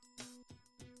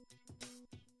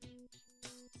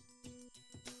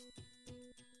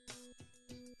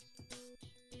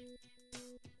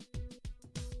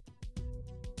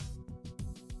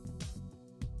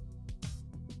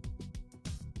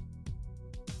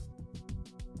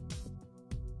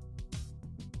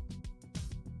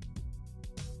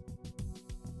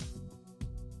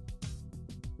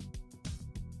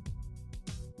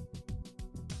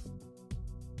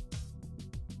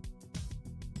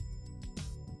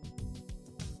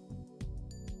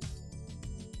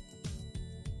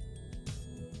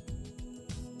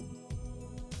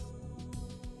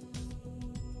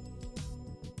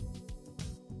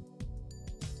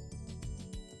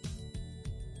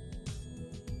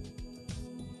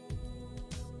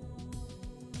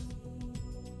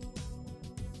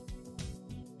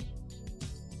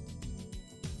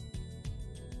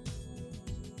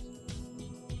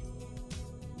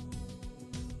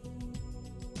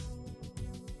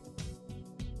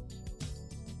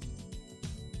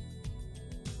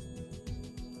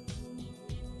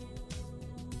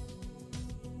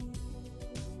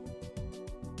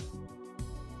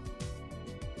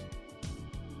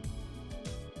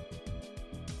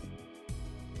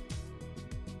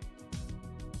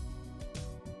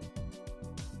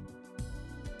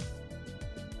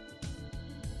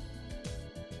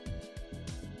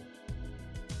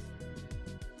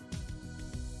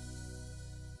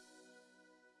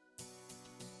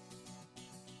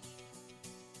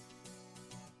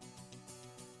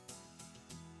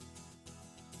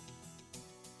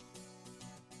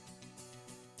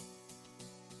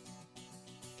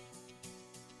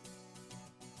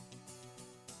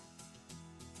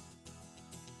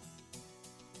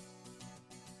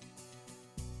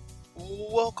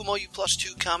Welcome all you Plus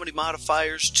 2 comedy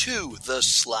modifiers to the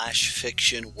Slash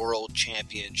Fiction World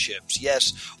Championships.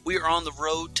 Yes, we are on the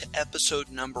road to episode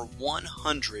number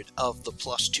 100 of the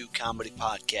Plus 2 Comedy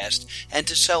Podcast, and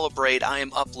to celebrate, I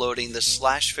am uploading the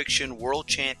Slash Fiction World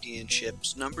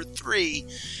Championships number 3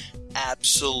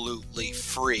 absolutely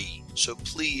free. So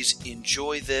please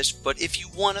enjoy this, but if you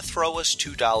want to throw us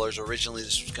 $2, originally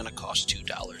this was going to cost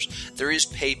 $2. There is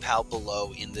PayPal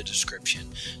below in the description.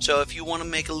 So if you want to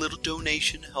make a little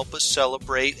donation, help us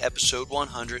celebrate episode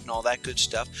 100 and all that good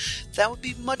stuff, that would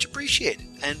be much appreciated,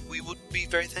 and we would be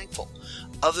very thankful.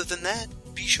 Other than that,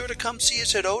 be sure to come see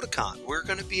us at Otakon. We're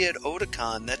going to be at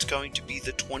Otakon. That's going to be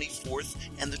the 24th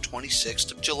and the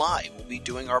 26th of July. We'll be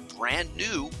doing our brand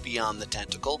new Beyond the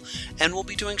Tentacle, and we'll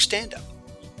be doing stand-up.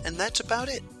 And that's about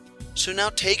it. So now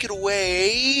take it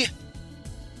away,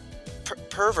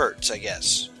 perverts, I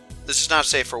guess. This is not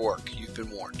safe for work. You've been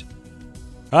warned.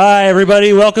 Hi,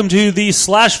 everybody. Welcome to the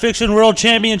Slash Fiction World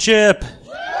Championship.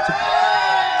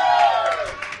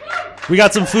 We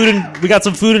got some food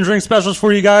and drink specials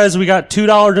for you guys. We got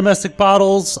 $2 domestic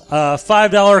bottles,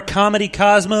 $5 comedy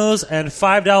Cosmos, and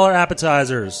 $5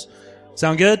 appetizers.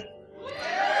 Sound good?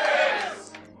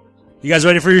 Yes. You guys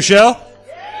ready for your show?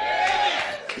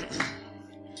 Yes.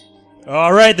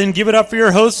 All right, then give it up for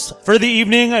your host for the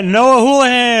evening, Noah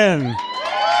Houlihan.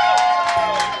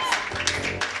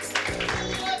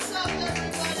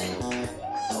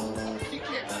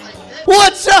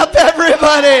 What's up,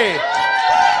 everybody?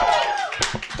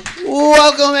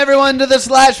 Welcome, everyone, to the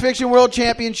Slash Fiction World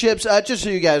Championships. Just so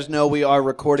you guys know, we are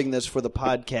recording this for the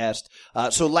podcast,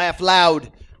 so laugh loud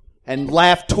and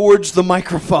laugh towards the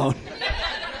microphone.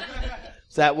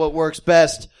 Is that what works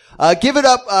best? Give it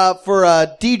up for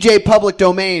DJ Public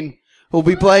Domain, who'll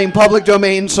be playing Public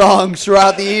Domain songs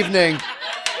throughout the evening,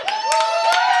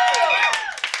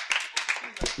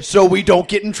 so we don't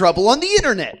get in trouble on the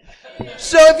internet.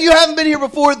 So if you haven't been here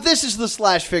before, this is the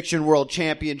Slash Fiction World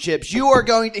Championships. You are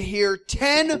going to hear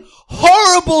 10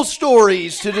 horrible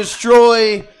stories to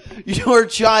destroy your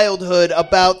childhood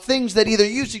about things that either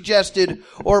you suggested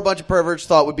or a bunch of perverts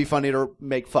thought would be funny to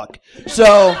make fuck.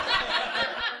 So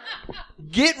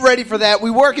get ready for that.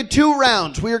 We work in 2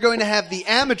 rounds. We are going to have the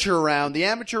amateur round. The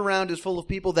amateur round is full of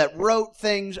people that wrote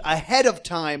things ahead of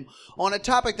time on a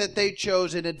topic that they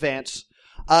chose in advance.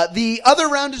 The other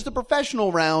round is the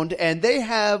professional round, and they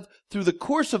have, through the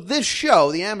course of this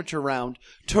show, the amateur round,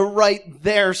 to write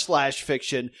their slash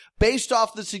fiction based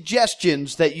off the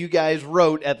suggestions that you guys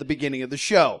wrote at the beginning of the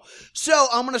show. So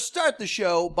I'm going to start the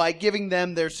show by giving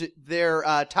them their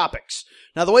topics.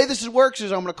 Now, the way this works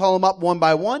is I'm going to call them up one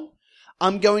by one.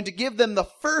 I'm going to give them the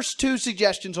first 2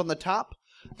 suggestions on the top.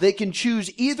 They can choose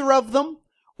either of them,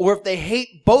 or if they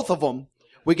hate both of them,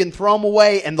 we can throw them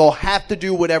away, and they'll have to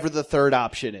do whatever the third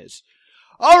option is.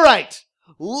 All right,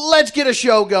 let's get a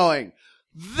show going.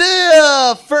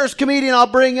 The first comedian I'll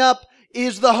bring up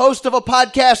is the host of a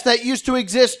podcast that used to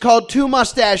exist called Two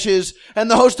Mustaches,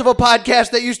 and the host of a podcast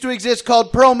that used to exist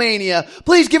called Pearlmania.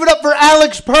 Please give it up for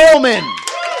Alex Pearlman.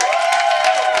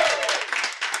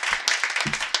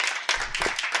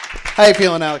 How you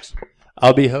feeling, Alex?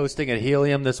 I'll be hosting at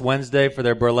Helium this Wednesday for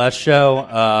their burlesque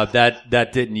show.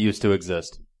 That didn't used to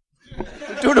exist.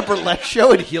 You're doing a burlesque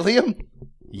show at Helium?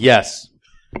 Yes.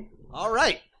 All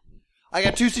right. I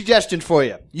got 2 suggestions for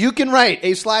you. You can write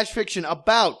a slash fiction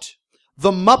about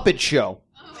The Muppet Show.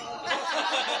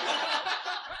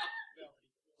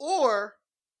 Or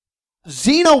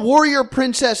Xena Warrior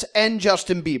Princess and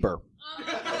Justin Bieber.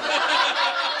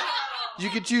 You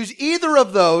can choose either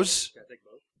of those. Can I take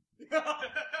both?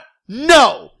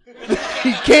 No!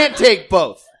 You can't take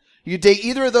both. You can take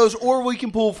either of those, or we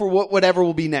can pull for whatever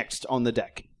will be next on the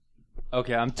deck.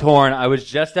 Okay, I'm torn. I was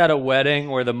just at a wedding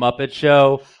where the Muppet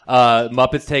Show,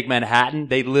 Muppets Take Manhattan,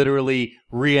 they literally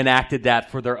reenacted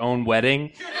that for their own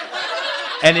wedding.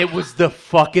 And it was the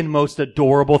fucking most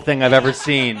adorable thing I've ever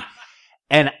seen.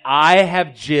 And I have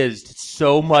jizzed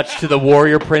so much to the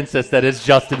warrior princess that is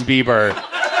Justin Bieber.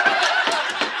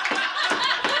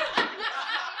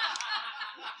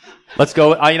 Let's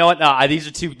go. You know what? No, these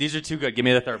are too good. Give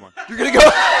me the third one. You're gonna go.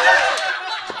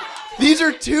 These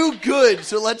are too good.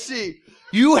 So let's see.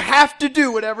 You have to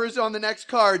do whatever is on the next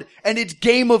card, and it's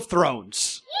Game of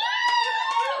Thrones.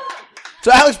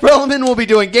 So Alex Perlman will be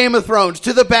doing Game of Thrones.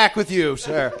 To the back with you,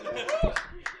 sir.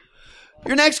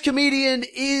 Your next comedian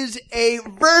is a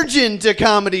virgin to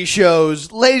comedy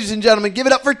shows. Ladies and gentlemen, give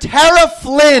it up for Tara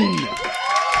Flynn.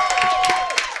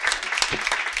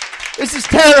 This is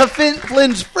Tara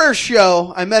Flynn's first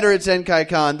show. I met her at Zenkai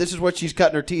Con. This is what she's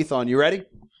cutting her teeth on. You ready?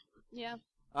 Yeah.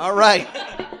 All right.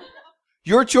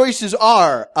 Your choices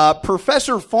are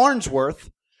Professor Farnsworth,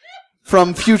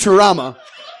 from Futurama.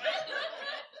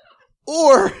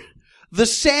 Or the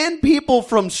Sand People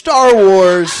from Star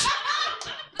Wars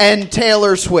and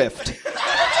Taylor Swift.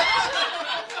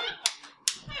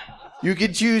 You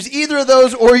can choose either of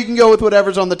those, or you can go with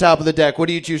whatever's on the top of the deck. What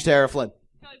do you choose, Tara Flynn?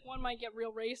 I feel like one might get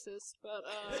real racist, but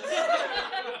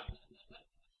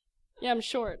yeah, I'm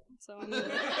short, so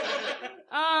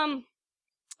I'll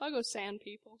go Sand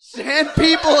People. Sand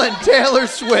People and Taylor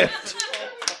Swift.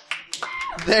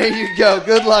 There you go.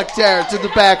 Good luck, Tara. To the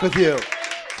back with you.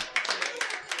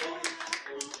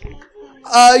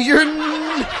 I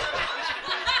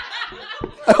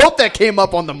hope that came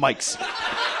up on the mics.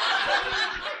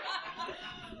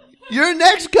 Your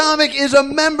next comic is a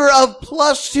member of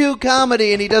Plus Two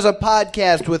Comedy, and he does a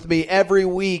podcast with me every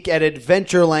week at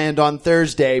Adventureland on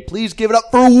Thursday. Please give it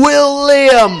up for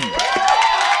William.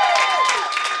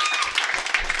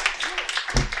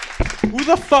 Who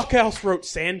the fuck else wrote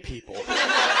Sand People?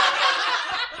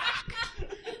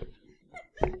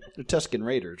 The Tuscan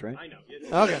Raiders, right? I know.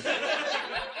 Okay.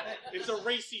 It's a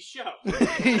racy show.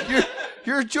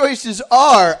 Your choices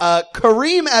are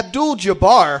Kareem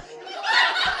Abdul-Jabbar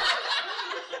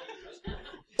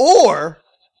or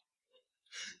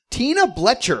Tina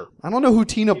Belcher. I don't know who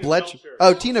Tina Belcher.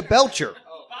 Oh, Tina Belcher.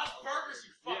 Bob's Burgers,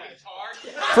 you fucking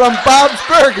tard. From Bob's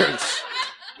Burgers.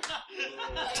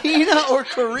 Tina or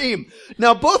Kareem.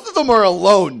 Now, both of them are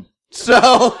alone,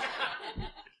 so...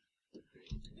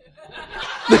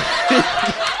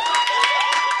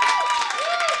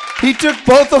 He took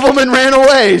both of them and ran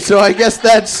away, so I guess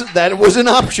that was an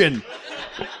option.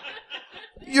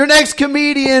 Your next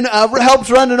comedian helps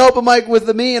run an open mic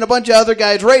with me and a bunch of other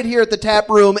guys right here at the Tap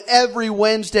Room every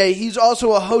Wednesday. He's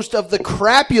also a host of The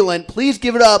Crapulent. Please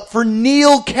give it up for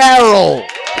Neil Carroll.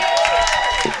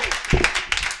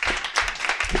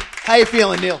 How you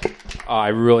feeling, Neil? I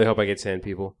really hope I get Sand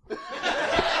People.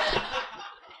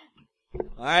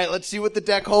 All right, let's see what the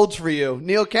deck holds for you.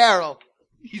 Neil Carroll.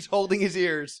 He's holding his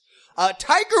ears.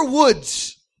 Tiger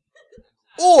Woods.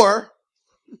 Or,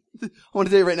 I want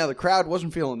to tell you right now, the crowd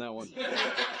wasn't feeling that one.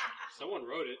 Someone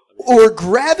wrote it. Or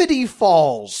Gravity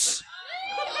Falls.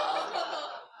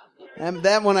 And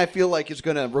that one I feel like is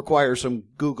going to require some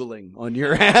Googling on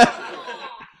your app.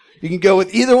 You can go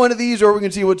with either one of these, or we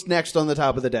can see what's next on the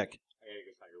top of the deck.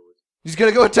 He's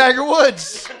going to go with Tiger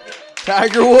Woods.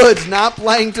 Tiger Woods not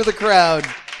playing to the crowd.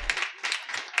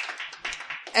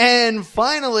 And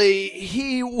finally,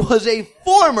 he was a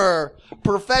former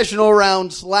professional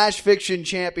round /fiction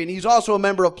champion. He's also a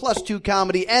member of Plus Two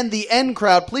Comedy and the N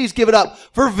Crowd. Please give it up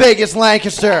for Vegas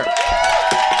Lancaster.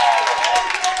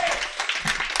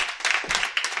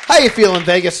 How you feeling,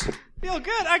 Vegas? Feel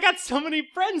good. I got so many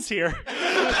friends here.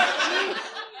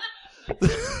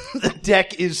 The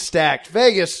deck is stacked.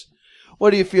 Vegas,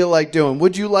 what do you feel like doing?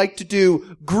 Would you like to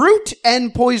do Groot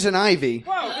and Poison Ivy?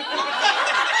 Whoa.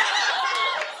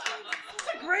 That's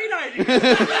a great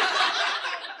idea.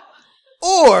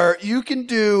 Or you can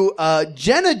do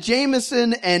Jenna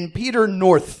Jameson and Peter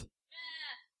North.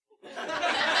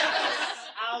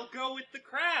 I'll go with the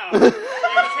crowd. And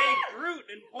take Groot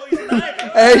and Poison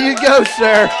Ivy. There you go,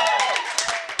 sir.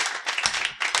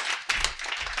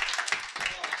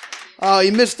 Oh,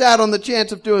 you missed out on the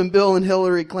chance of doing Bill and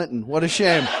Hillary Clinton. What a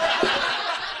shame.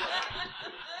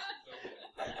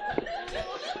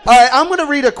 All right, I'm going to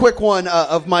read a quick one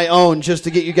of my own just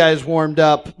to get you guys warmed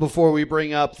up before we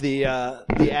bring up the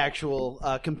actual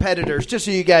competitors, just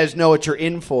so you guys know what you're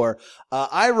in for.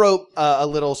 I wrote a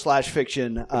little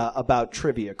 /fiction about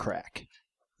Trivia Crack.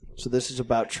 So this is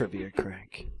about Trivia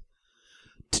Crack.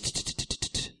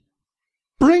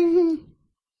 Bring.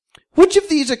 Which of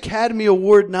these Academy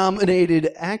Award nominated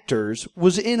actors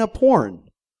was in a porn?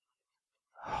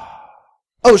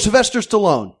 Oh, Sylvester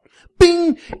Stallone.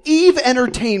 Bing! Eve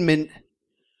Entertainment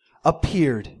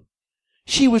appeared.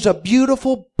 She was a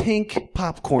beautiful pink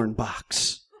popcorn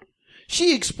box.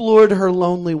 She explored her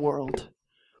lonely world,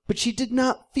 but she did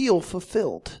not feel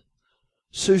fulfilled.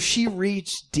 So she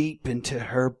reached deep into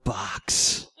her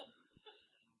box.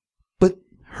 But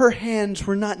her hands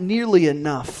were not nearly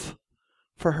enough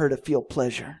for her to feel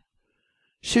pleasure.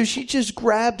 So she just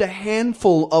grabbed a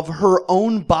handful of her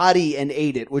own body and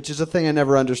ate it, which is a thing I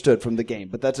never understood from the game,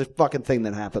 but that's a fucking thing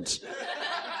that happens.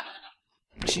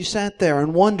 She sat there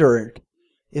and wondered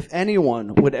if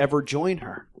anyone would ever join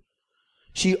her.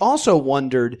 She also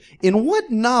wondered, in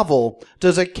what novel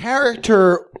does a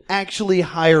character actually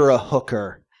hire a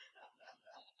hooker?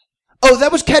 Oh,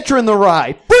 that was Catcher in the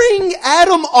Rye. Bring!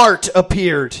 Adam Art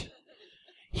appeared.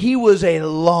 He was a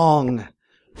long,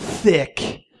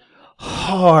 thick,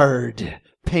 hard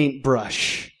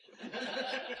paintbrush.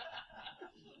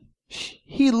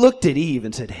 He looked at Eve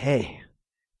and said, "Hey,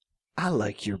 I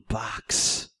like your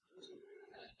box.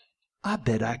 I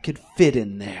bet I could fit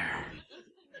in there."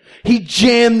 He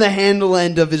jammed the handle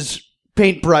end of his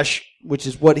paintbrush, which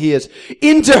is what he is,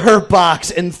 into her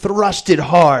box and thrust it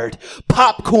hard,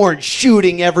 popcorn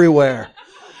shooting everywhere.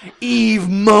 Eve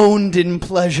moaned in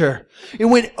pleasure. It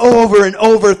went over and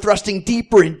over, thrusting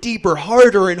deeper and deeper,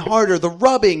 harder and harder. The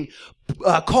rubbing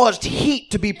caused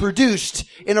heat to be produced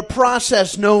in a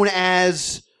process known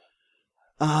as,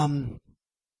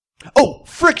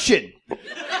 friction.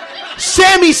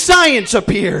 Sammy Science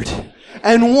appeared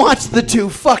and watched the two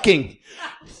fucking.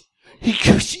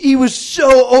 He was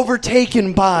so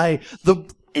overtaken by the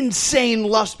insane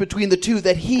lust between the two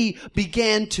that he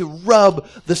began to rub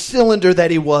the cylinder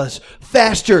that he was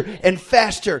faster and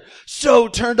faster, so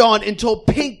turned on until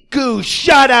pink goo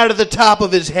shot out of the top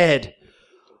of his head.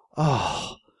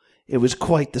 Oh, it was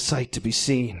quite the sight to be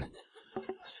seen.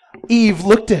 Eve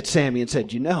looked at Sammy and said,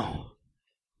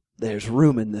 there's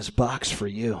room in this box for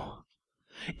you.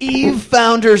 Eve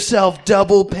found herself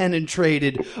double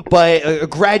penetrated by a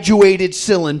graduated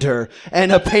cylinder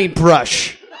and a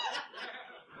paintbrush.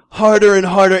 Harder and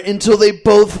harder until they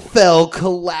both fell,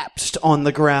 collapsed on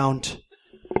the ground.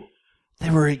 They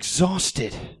were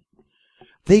exhausted.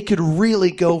 They could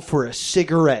really go for a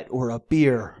cigarette or a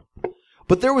beer.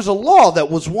 But there was a law that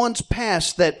was once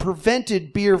passed that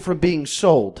prevented beer from being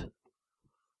sold.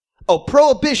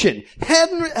 Prohibition.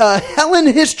 Helen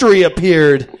History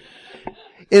appeared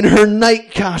in her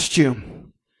night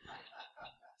costume.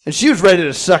 And she was ready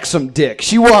to suck some dick.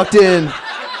 She walked in.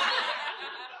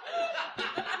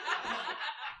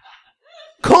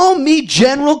 "Call me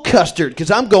General Custard,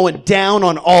 because I'm going down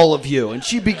on all of you." And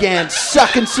she began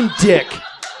sucking some dick.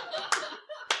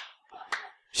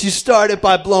 She started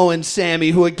by blowing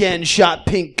Sammy, who again shot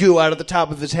pink goo out of the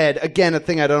top of his head. Again, a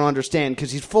thing I don't understand,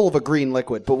 because he's full of a green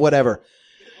liquid, but whatever.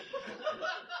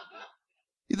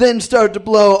 He then started to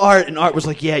blow Art, and Art was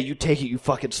like, "Yeah, you take it, you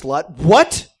fucking slut."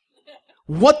 "What?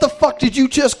 What the fuck did you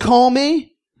just call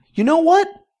me?" "You know what?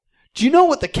 Do you know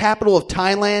what the capital of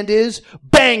Thailand is?"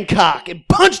 "Bangkok," and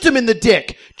punched him in the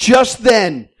dick. Just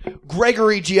then,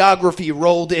 Gregory Geography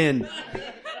rolled in.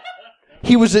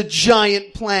 He was a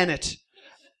giant planet.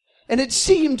 And it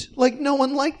seemed like no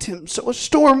one liked him, so a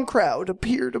storm cloud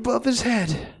appeared above his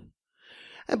head.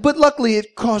 But luckily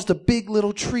it caused a big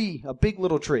little tree,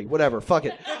 whatever, fuck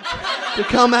it, to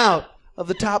come out of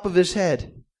the top of his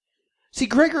head. See,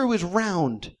 Gregory was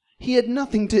round. He had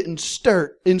nothing to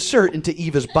insert into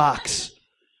Eva's box.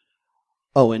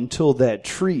 Until that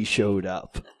tree showed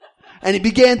up. And he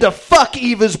began to fuck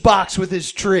Eva's box with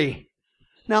his tree.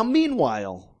 Now,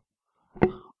 meanwhile,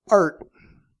 Art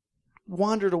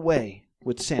wandered away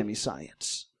with Sammy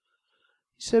Science.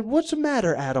 He said, "What's the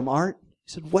matter, Adam Art?"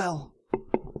 He said, "Well,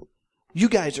 you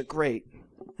guys are great,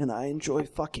 and I enjoy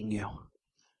fucking you.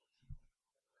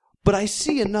 But I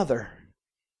see another.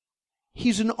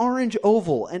 He's an orange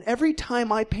oval, and every time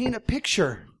I paint a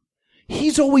picture,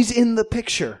 he's always in the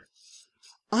picture.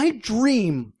 I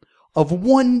dream of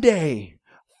one day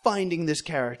finding this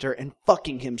character and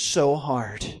fucking him so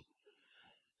hard."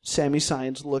 Sammy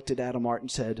Science looked at Adam Art and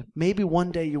said, "Maybe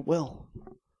one day you will.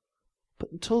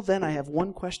 But until then, I have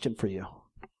one question for you.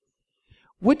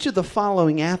 Which of the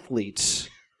following athletes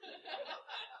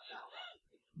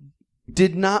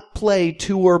did not play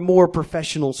 2 or more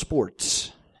professional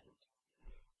sports?"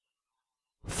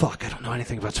 Fuck, I don't know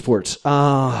anything about sports.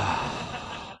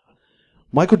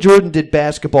 Michael Jordan did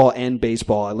basketball and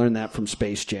baseball. I learned that from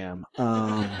Space Jam.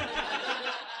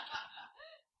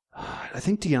 I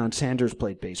think Deion Sanders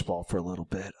played baseball for a little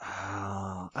bit.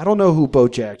 I don't know who Bo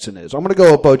Jackson is. I'm going to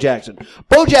go with Bo Jackson.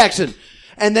 Bo Jackson!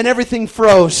 And then everything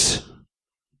froze.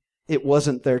 It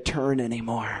wasn't their turn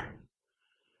anymore.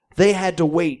 They had to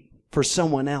wait for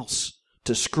someone else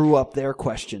to screw up their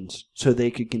questions so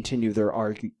they could continue their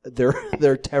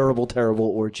terrible, terrible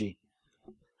orgy.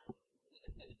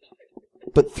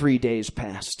 But 3 days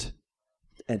passed,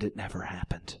 and it never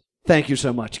happened. Thank you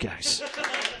so much, guys.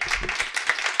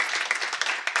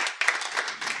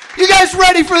 You guys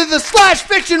ready for the Slash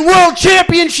Fiction World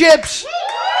Championships?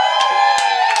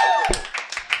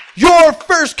 Your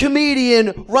first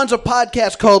comedian runs a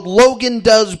podcast called Logan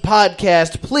Does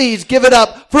Podcast. Please give it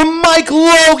up for Mike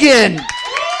Logan.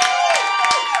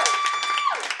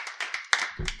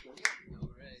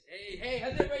 Hey,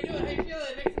 how's everybody doing? How you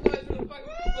feeling? Make some noise for the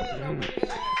fucking...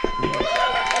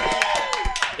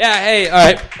 Yeah, hey, all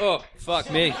right. Oh,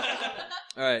 fuck me.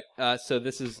 All right, so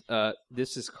this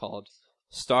is called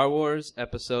Star Wars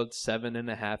Episode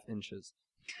 7.5 Inches.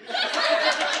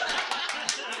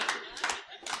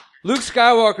 Luke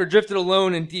Skywalker drifted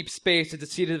alone in deep space at the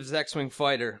seat of his X-Wing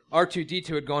fighter.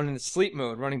 R2-D2 had gone into sleep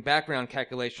mode, running background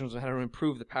calculations on how to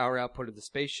improve the power output of the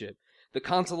spaceship. The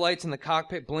console lights in the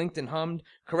cockpit blinked and hummed,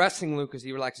 caressing Luke as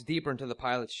he relaxed deeper into the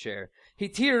pilot's chair. He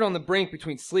teetered on the brink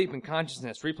between sleep and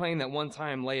consciousness, replaying that one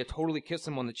time Leia totally kissed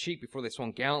him on the cheek before they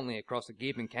swung gallantly across a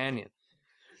gaping canyon.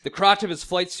 The crotch of his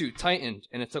flight suit tightened,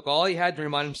 and it took all he had to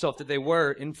remind himself that they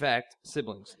were, in fact,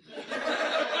 siblings.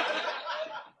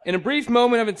 In a brief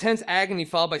moment of intense agony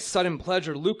followed by sudden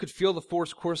pleasure, Luke could feel the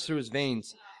Force course through his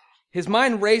veins. His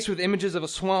mind raced with images of a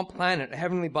swamp planet, a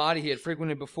heavenly body he had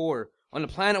frequented before. On the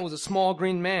planet was a small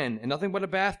green man, and nothing but a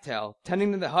bath towel,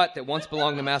 tending to the hut that once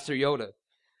belonged to Master Yoda.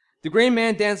 The green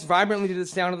man danced vibrantly to the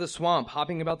sound of the swamp,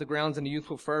 hopping about the grounds in a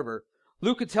youthful fervor.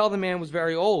 Luke could tell the man was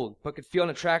very old, but could feel an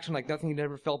attraction like nothing he'd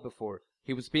ever felt before.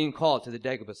 He was being called to the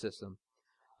Dagobah system.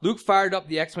 Luke fired up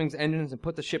the X-Wing's engines and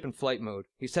put the ship in flight mode.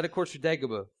 He set a course for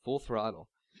Dagobah, full throttle.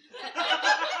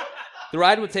 The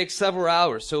ride would take several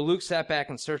hours, so Luke sat back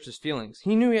and searched his feelings.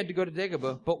 He knew he had to go to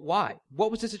Dagobah, but why? What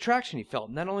was this attraction he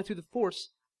felt, not only through the Force,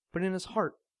 but in his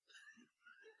heart?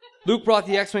 Luke brought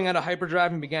the X-Wing out of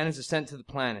hyperdrive and began his ascent to the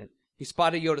planet. He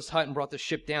spotted Yoda's hut and brought the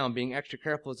ship down, being extra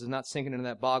careful as to not sink into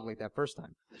that bog like that first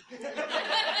time.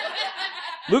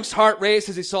 Luke's heart raced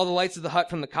as he saw the lights of the hut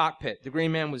from the cockpit. The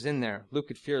green man was in there. Luke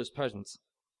could fear his presence.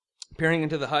 Peering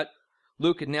into the hut,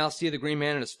 Luke could now see the green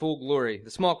man in his full glory. The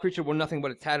small creature wore nothing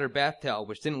but a tattered bath towel,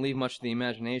 which didn't leave much to the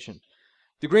imagination.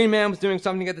 The green man was doing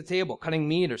something at the table, cutting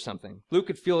meat or something. Luke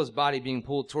could feel his body being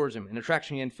pulled towards him, an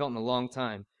attraction he hadn't felt in a long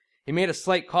time. He made a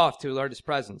slight cough to alert his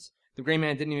presence. The green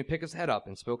man didn't even pick his head up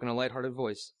and spoke in a light-hearted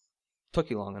voice. Took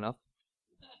you long enough.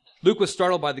 Luke was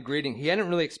startled by the greeting. He hadn't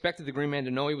really expected the green man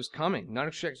to know he was coming. Not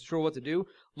exactly sure what to do,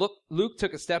 Luke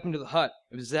took a step into the hut.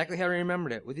 It was exactly how he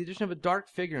remembered it, with the addition of a dark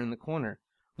figure in the corner.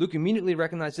 Luke immediately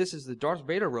recognized this as the Darth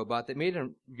Vader robot that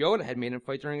Yoda had made him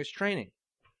fight during his training.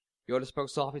 Yoda spoke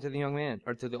softly to the young man,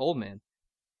 or to the old man.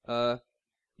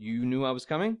 You knew I was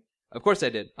coming? Of course I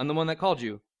did. I'm the one that called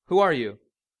you. Who are you?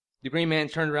 The green man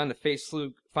turned around to face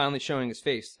Luke, finally showing his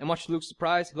face. And much to Luke's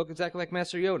surprise, he looked exactly like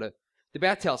Master Yoda. The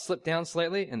bath towel slipped down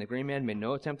slightly, and the green man made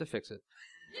no attempt to fix it.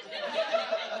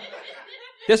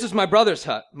 This is my brother's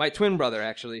hut. My twin brother,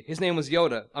 actually. His name was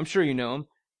Yoda. I'm sure you know him.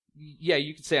 Yeah,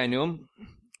 you could say I knew him.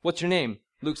 What's your name?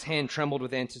 Luke's hand trembled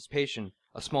with anticipation.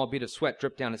 A small bead of sweat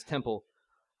dripped down his temple.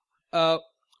 Well,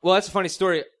 that's a funny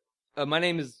story. My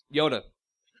name is Yoda.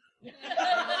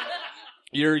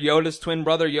 You're Yoda's twin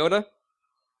brother, Yoda?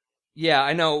 Yeah,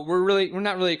 I know. We're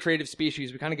not really a creative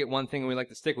species. We kind of get one thing and we like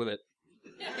to stick with it.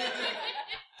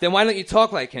 Then why don't you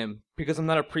talk like him? Because I'm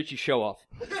not a preachy show-off.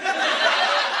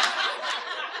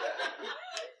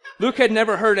 Luke had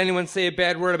never heard anyone say a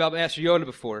bad word about Master Yoda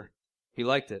before. He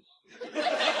liked it.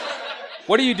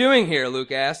 What are you doing here?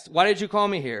 Luke asked. Why did you call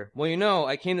me here? Well, you know,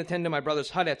 I came to tend to my brother's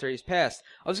hut after he's passed.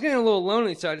 I was getting a little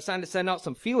lonely, so I decided to send out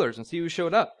some feelers and see who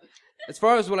showed up. As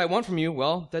far as what I want from you,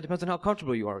 well, that depends on how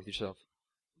comfortable you are with yourself.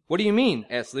 What do you mean?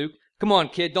 Asked Luke. Come on,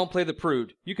 kid, don't play the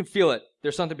prude. You can feel it.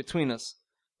 There's something between us.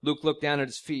 Luke looked down at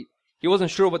his feet. He wasn't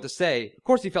sure what to say. Of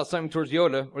course he felt something towards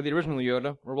Yoda, or the original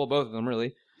Yoda, or well, both of them,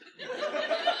 really.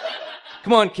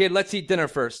 Come on, kid, let's eat dinner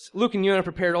first. Luke and Yoda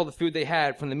prepared all the food they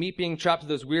had, from the meat being chopped to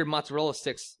those weird mozzarella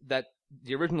sticks that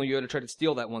the original Yoda tried to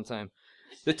steal that one time.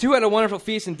 The two had a wonderful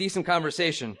feast and decent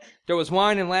conversation. There was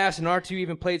wine and laughs, and R2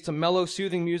 even played some mellow,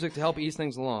 soothing music to help ease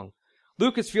things along.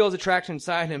 Luke could feel his attraction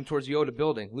inside him towards Yoda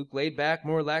building. Luke laid back,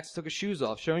 more relaxed, took his shoes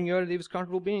off, showing Yoda that he was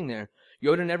comfortable being there.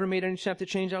 Yoda never made any attempt to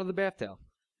change out of the bath towel.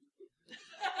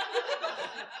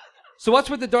 So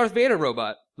what's with the Darth Vader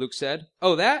robot? Luke said.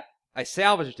 Oh, that? I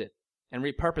salvaged it and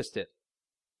repurposed it.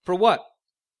 For what?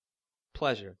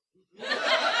 Pleasure.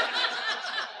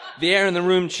 The air in the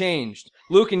room changed.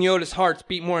 Luke and Yoda's hearts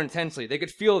beat more intensely. They could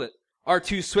feel it.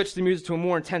 R2 switched the music to a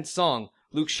more intense song.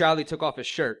 Luke shyly took off his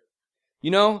shirt.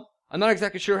 You know, I'm not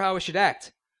exactly sure how I should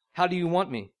act. How do you want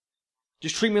me?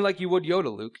 Just treat me like you would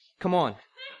Yoda, Luke. Come on.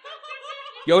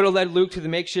 Yoda led Luke to the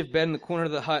makeshift bed in the corner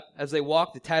of the hut. As they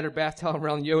walked, the tattered bath towel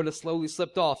around Yoda slowly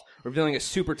slipped off, revealing a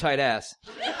super tight ass.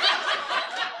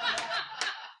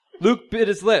 Luke bit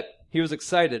his lip. He was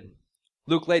excited.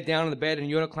 Luke laid down on the bed and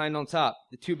Yoda climbed on top.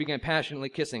 The two began passionately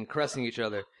kissing, caressing each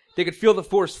other. They could feel the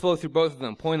force flow through both of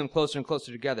them, pulling them closer and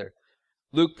closer together.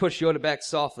 Luke pushed Yoda back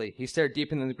softly. He stared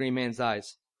deep into the green man's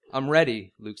eyes. I'm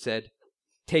ready, Luke said.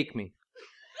 Take me.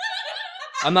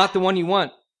 I'm not the one you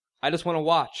want. I just want to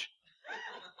watch.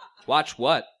 Watch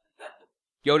what?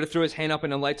 Yoda threw his hand up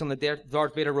and the lights on the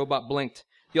Darth Vader robot blinked.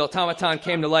 The automaton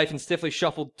came to life and stiffly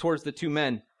shuffled towards the two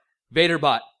men.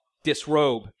 Vaderbot,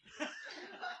 disrobe.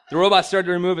 The robot started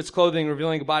to remove its clothing,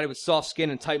 revealing a body with soft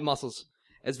skin and tight muscles.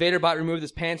 As Vaderbot removed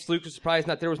his pants, Luke was surprised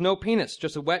that there was no penis,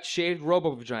 just a wet, shaved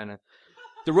robo-vagina.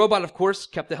 The robot, of course,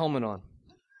 kept the helmet on.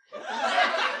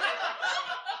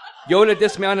 Yoda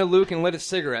dismounted Luke and lit a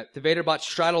cigarette. The Vaderbot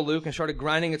straddled Luke and started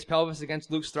grinding its pelvis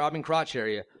against Luke's throbbing crotch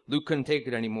area. Luke couldn't take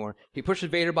it anymore. He pushed the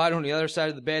Vaderbot on the other side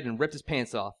of the bed and ripped his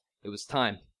pants off. It was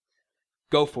time.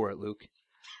 Go for it, Luke.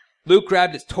 Luke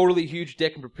grabbed his totally huge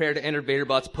dick and prepared to enter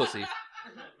Vaderbot's pussy.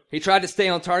 He tried to stay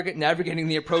on target, navigating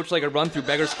the approach like a run through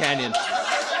Beggar's Canyon.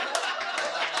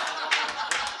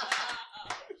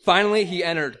 Finally, he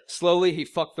entered. Slowly, he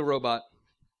fucked the robot.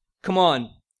 Come on.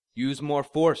 Use more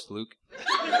force, Luke.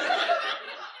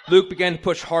 Luke began to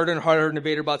push harder and harder into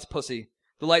Vaderbot's pussy.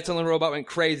 The lights on the robot went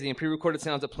crazy, and pre-recorded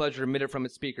sounds of pleasure emitted from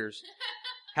its speakers.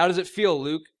 How does it feel,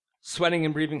 Luke? Sweating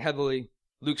and breathing heavily,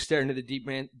 Luke stared into the deep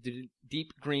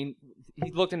green...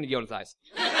 He looked into Yoda's eyes.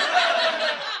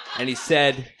 And he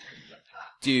said,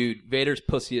 dude, Vader's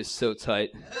pussy is so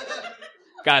tight.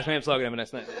 Guys, my name's Logan. Have a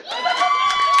nice night.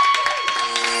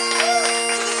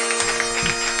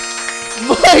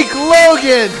 Mike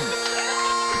Logan!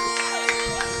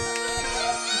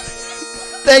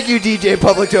 Thank you, DJ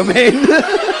Public Domain.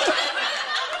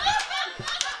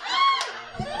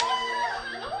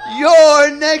 Your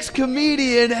next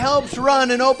comedian helps run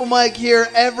an open mic here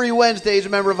every Wednesday. He's a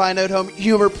member of High Note Home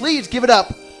Humor. Please give it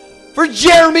up for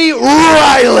Jeremy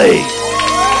Riley.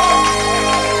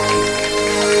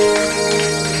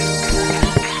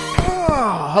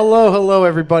 Hello,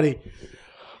 everybody.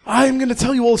 I'm going to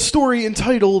tell you all a story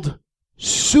entitled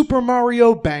Super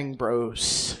Mario Bang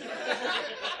Bros.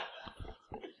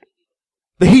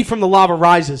 The heat from the lava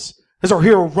rises as our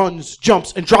hero runs,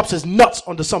 jumps, and drops his nuts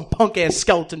onto some punk-ass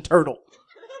skeleton turtle.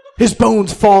 His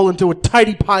bones fall into a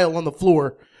tidy pile on the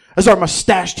floor as our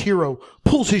mustached hero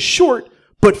pulls his short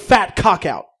but fat cock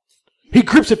out. He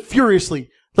grips it furiously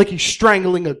like he's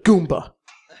strangling a Goomba.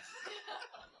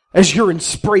 As urine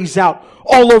sprays out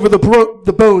all over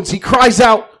the bones, he cries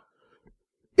out,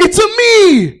 "It's a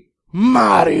me,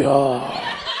 Mario!"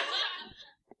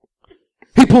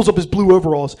 He pulls up his blue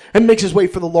overalls and makes his way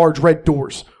for the large red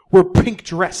doors, where a pink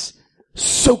dress,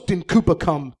 soaked in Koopa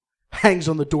cum, hangs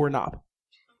on the doorknob.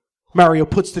 Mario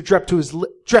puts the dress to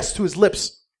his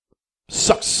lips,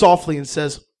 sucks softly, and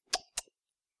says,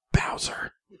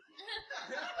 "Bowser."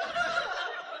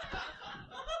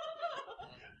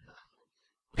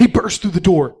 He bursts through the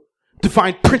door to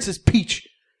find Princess Peach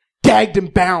gagged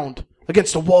and bound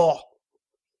against a wall.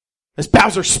 As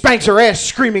Bowser spanks her ass,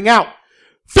 screaming out,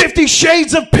 50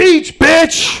 Shades of Peach,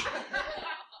 bitch!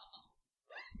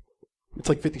 It's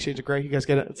like 50 Shades of Grey. You guys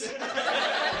get it?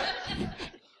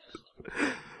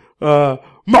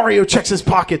 Mario checks his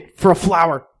pocket for a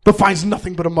flower, but finds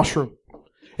nothing but a mushroom.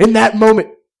 In that moment,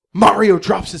 Mario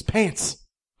drops his pants,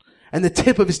 and the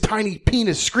tip of his tiny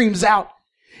penis screams out,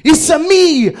 "It's a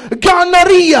me,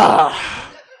 gonorrhea!"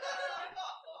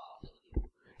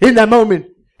 In that moment,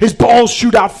 his balls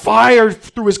shoot out fire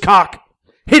through his cock,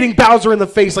 hitting Bowser in the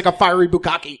face like a fiery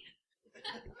bukkake.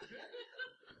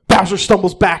 Bowser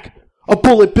stumbles back, a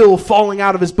bullet bill falling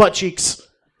out of his butt cheeks,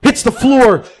 hits the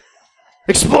floor,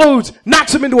 explodes,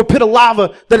 knocks him into a pit of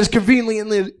lava that is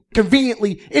conveniently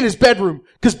in his bedroom,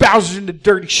 because Bowser's into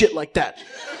dirty shit like that.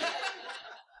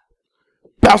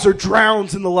 Bowser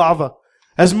drowns in the lava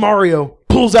as Mario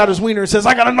pulls out his wiener and says,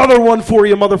 "I got another one for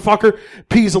you, motherfucker."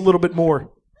 Pees a little bit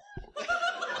more.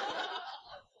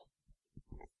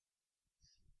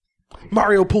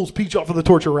 Mario pulls Peach off of the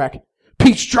torture rack.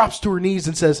 Peach drops to her knees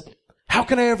and says, "How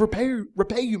can I ever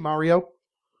repay you, Mario?"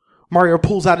 Mario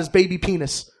pulls out his baby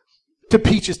penis, to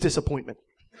Peach's disappointment.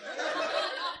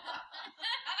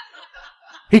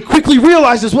 He quickly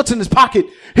realizes what's in his pocket.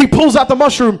 He pulls out the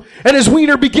mushroom, and his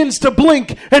wiener begins to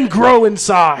blink and grow in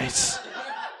size.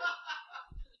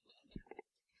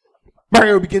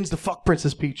 Mario begins to fuck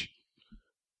Princess Peach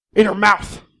in her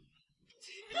mouth.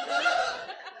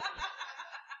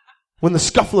 When the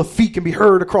scuffle of feet can be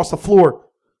heard across the floor.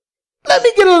 "Let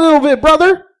me get a little bit,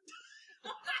 brother."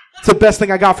 It's the best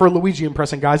thing I got for a Luigi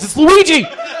impression, guys. It's Luigi!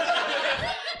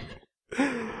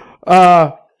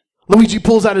 Luigi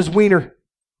pulls out his wiener.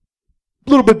 A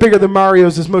little bit bigger than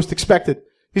Mario's is most expected.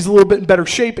 He's a little bit in better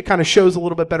shape. It kind of shows a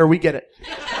little bit better. We get it.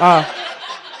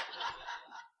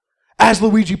 As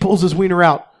Luigi pulls his wiener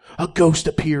out, a ghost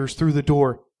appears through the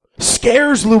door,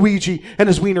 scares Luigi, and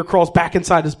his wiener crawls back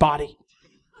inside his body.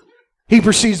 He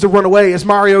proceeds to run away as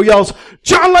Mario yells,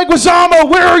 "John Leguizamo,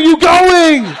 where are you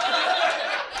going?"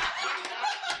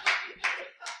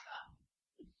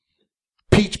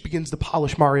 Peach begins to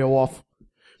polish Mario off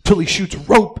till he shoots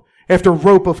rope after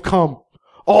rope of cum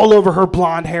all over her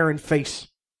blonde hair and face.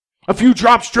 A few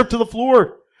drops drip to the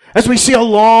floor as we see a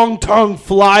long tongue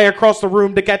fly across the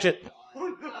room to catch it.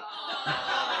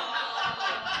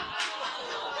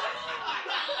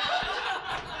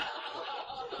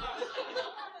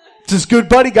 It's his good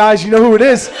buddy, guys. You know who it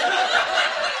is.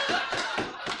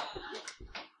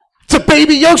 It's a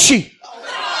baby Yoshi.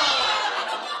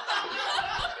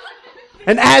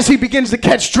 And as he begins to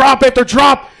catch drop after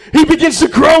drop, he begins to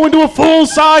grow into a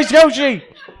full-size Yoshi.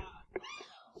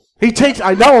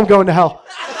 I know I'm going to hell.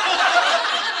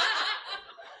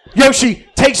 Yoshi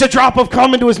takes a drop of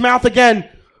cum into his mouth again,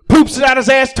 poops it out his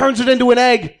ass, turns it into an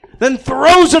egg, then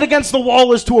throws it against the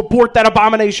wall as to abort that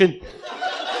abomination.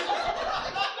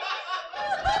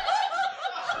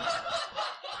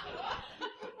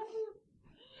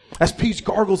 As Peach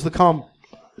gargles the cum,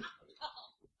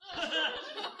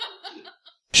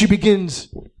 she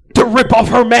begins to rip off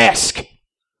her mask,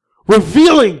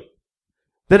 revealing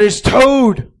that it's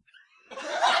Toad.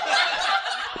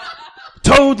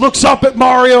 Toad looks up at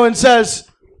Mario and says,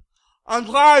 "I'm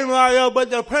sorry, Mario,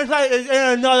 but the princess is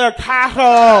in another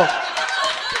castle."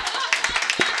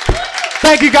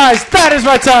 Thank you, guys. That is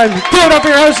my time. Give it up for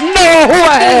your host. Know who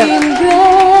I am.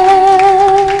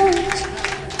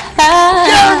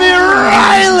 Jeremy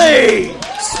Riley!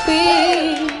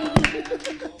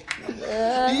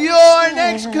 Your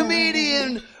next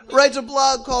comedian writes a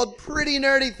blog called Pretty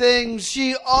Nerdy Things.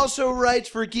 She also writes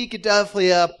for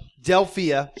Geekadelphia.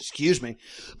 Excuse me.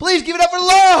 Please give it up for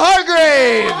Laura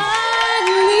Hargrave!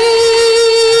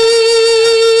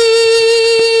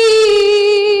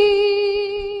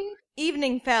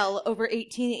 Evening fell over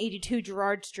 1882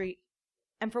 Gerrard Street,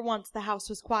 and for once the house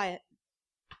was quiet.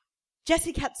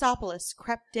 Jesse Katsopoulos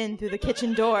crept in through the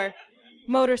kitchen door,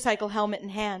 motorcycle helmet in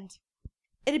hand.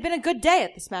 It had been a good day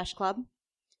at the Smash Club.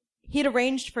 He had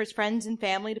arranged for his friends and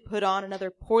family to put on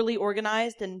another poorly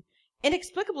organized and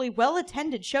inexplicably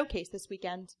well-attended showcase this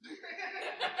weekend.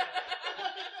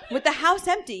 With the house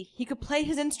empty, he could play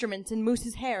his instruments and mousse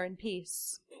his hair in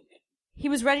peace. He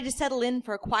was ready to settle in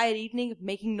for a quiet evening of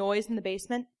making noise in the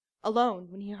basement, alone,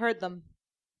 when he heard them.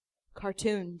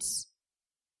 Cartoons.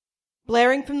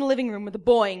 Blaring from the living room were the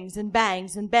boings and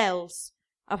bangs and bells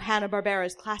of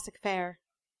Hanna-Barbera's classic fare.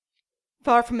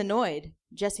 Far from annoyed,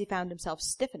 Jesse found himself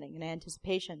stiffening in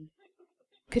anticipation.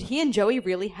 Could he and Joey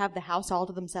really have the house all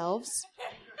to themselves?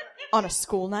 On a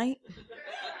school night?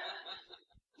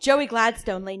 Joey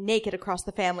Gladstone lay naked across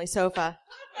the family sofa,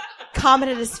 Comet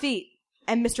at his feet,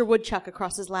 and Mr. Woodchuck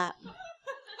across his lap.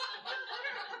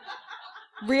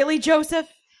 Really, Joseph?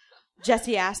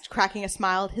 Jesse asked, cracking a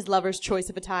smile at his lover's choice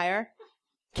of attire.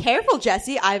 Careful,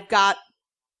 Jesse, I've got...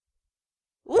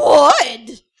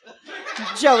 wood!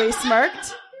 Joey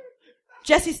smirked.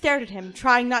 Jesse stared at him,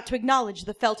 trying not to acknowledge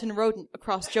the Felton rodent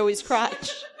across Joey's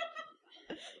crotch.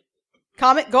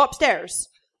 Comet, go upstairs,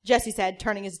 Jesse said,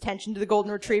 turning his attention to the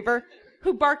golden retriever,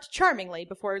 who barked charmingly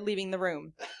before leaving the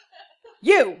room.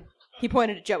 You, he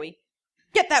pointed at Joey,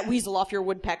 get that weasel off your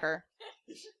woodpecker.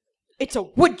 It's a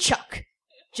woodchuck,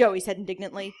 Joey said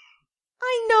indignantly.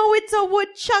 I know it's a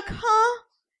woodchuck, huh?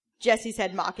 Jesse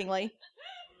said mockingly.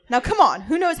 Now come on,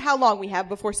 who knows how long we have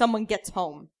before someone gets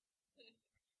home?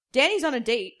 Danny's on a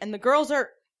date, and the girls are...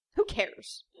 Who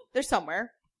cares? They're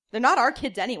somewhere. They're not our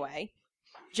kids anyway.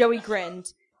 Joey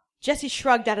grinned. Jesse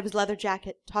shrugged out of his leather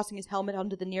jacket, tossing his helmet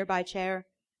onto the nearby chair.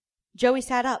 Joey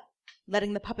sat up,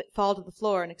 letting the puppet fall to the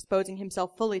floor and exposing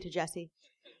himself fully to Jesse,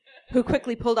 who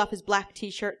quickly pulled off his black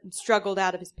t-shirt and struggled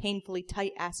out of his painfully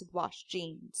tight acid-washed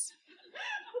jeans,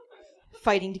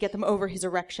 fighting to get them over his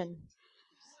erection.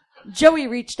 Joey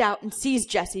reached out and seized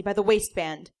Jesse by the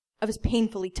waistband of his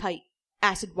painfully tight,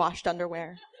 acid-washed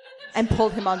underwear, and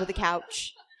pulled him onto the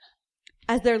couch.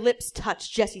 As their lips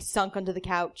touched, Jesse sunk onto the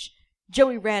couch.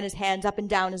 Joey ran his hands up and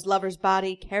down his lover's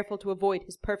body, careful to avoid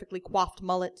his perfectly coiffed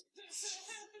mullet.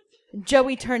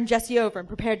 Joey turned Jesse over and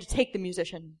prepared to take the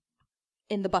musician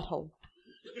in the butthole.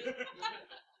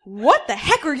 What the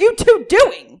heck are you two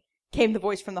doing? Came the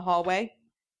voice from the hallway.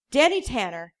 Danny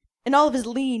Tanner, in all of his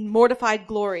lean, mortified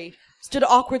glory, stood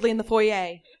awkwardly in the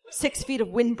foyer, 6 feet of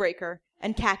windbreaker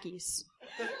and khakis.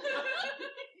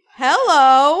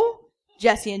 Hello,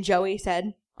 Jesse and Joey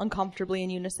said, uncomfortably in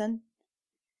unison.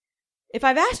 If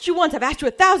I've asked you once, I've asked you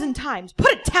 1,000 times.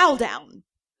 Put a towel down.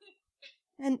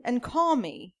 And call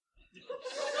me.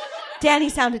 Danny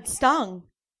sounded stung.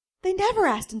 They never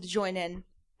asked him to join in,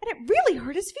 and it really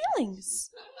hurt his feelings.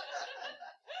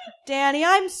 Danny,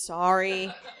 I'm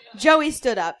sorry. Joey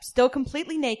stood up, still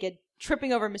completely naked,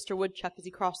 tripping over Mr. Woodchuck as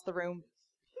he crossed the room.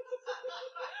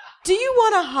 Do you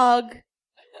want a hug?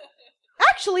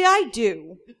 Actually, I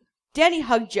do. Danny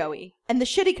hugged Joey, and the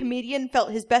shitty comedian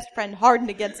felt his best friend harden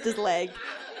against his leg.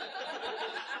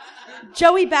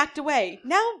 Joey backed away,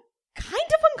 now kind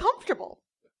of uncomfortable.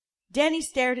 Danny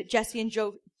stared at Jesse and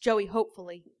Joey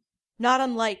hopefully, not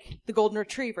unlike the golden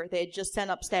retriever they had just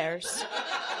sent upstairs.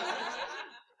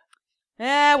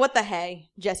 What the hey,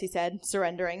 Jesse said,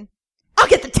 surrendering. I'll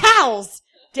get the towels,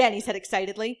 Danny said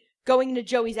excitedly, going into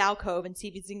Joey's alcove and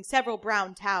seizing several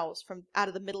brown towels from out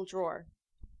of the middle drawer.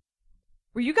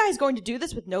 Were you guys going to do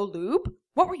this with no lube?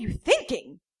 What were you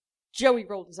thinking? Joey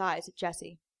rolled his eyes at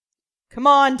Jesse. Come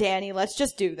on, Danny, let's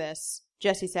just do this,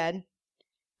 Jesse said.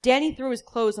 Danny threw his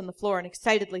clothes on the floor and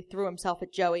excitedly threw himself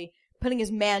at Joey, putting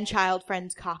his man-child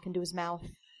friend's cock into his mouth.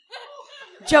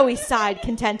 Joey sighed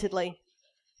contentedly.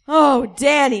 Oh,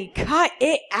 Danny, cut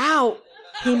it out,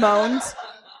 he moaned.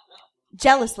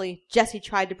 Jealously, Jesse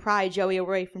tried to pry Joey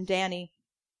away from Danny.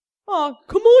 Oh,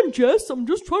 come on, Jess, I'm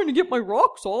just trying to get my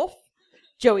rocks off,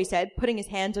 Joey said, putting his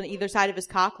hands on either side of his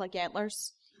cock like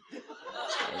antlers.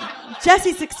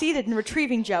 Jesse succeeded in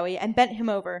retrieving Joey and bent him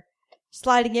over,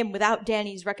 sliding in without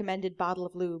Danny's recommended bottle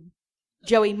of lube.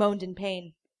 Joey moaned in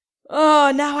pain.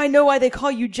 Oh, now I know why they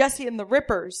call you Jesse and the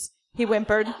Rippers, he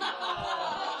whimpered.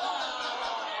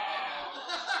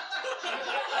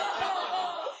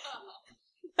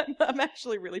 I'm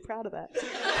actually really proud of that.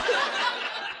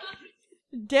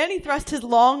 Danny thrust his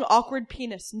long, awkward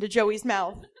penis into Joey's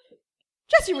mouth.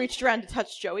 Jesse reached around to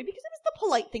touch Joey because it was the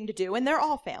polite thing to do, and they're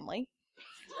all family.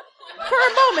 For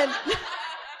a moment...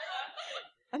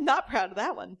 I'm not proud of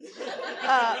that one.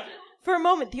 For a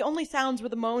moment, the only sounds were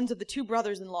the moans of the two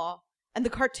brothers-in-law and the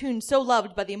cartoon so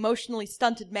loved by the emotionally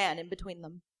stunted man in between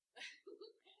them.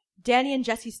 Danny and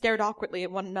Jesse stared awkwardly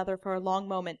at one another for a long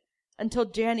moment, until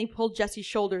Danny pulled Jesse's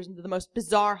shoulders into the most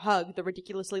bizarre hug the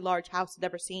ridiculously large house had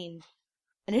ever seen.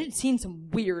 And it had seen some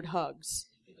weird hugs.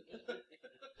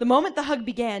 The moment the hug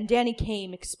began, Danny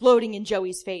came, exploding in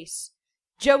Joey's face.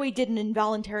 Joey did an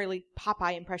involuntarily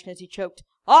Popeye impression as he choked.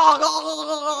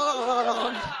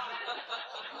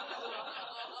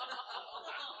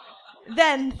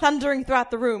 Then, thundering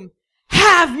throughout the room,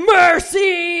 have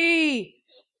mercy!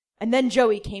 And then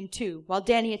Joey came too, while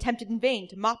Danny attempted in vain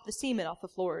to mop the semen off the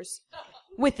floors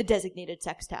with the designated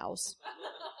sex towels.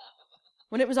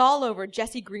 When it was all over,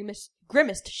 Jesse grimaced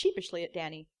sheepishly at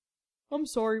Danny. I'm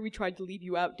sorry we tried to leave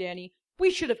you out, Danny.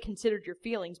 We should have considered your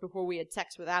feelings before we had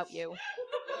sex without you.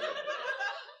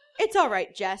 It's all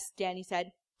right, Jess, Danny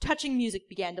said. Touching music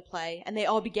began to play, and they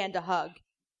all began to hug.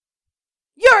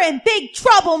 You're in big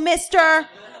trouble, mister,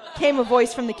 came a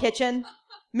voice from the kitchen.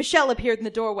 Michelle appeared in the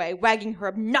doorway, wagging her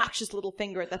obnoxious little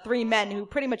finger at the three men who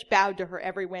pretty much bowed to her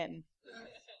every whim.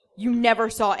 You never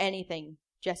saw anything,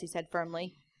 Jesse said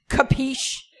firmly.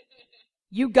 Capiche?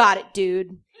 You got it,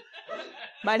 dude.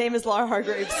 My name is Laura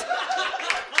Hargraves.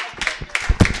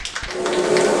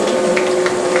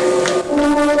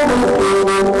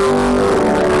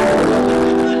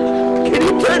 Can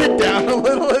you turn it down a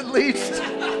little at least?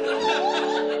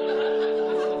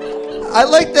 I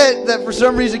like that for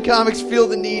some reason comics feel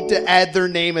the need to add their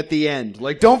name at the end.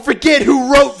 Like, don't forget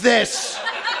who wrote this.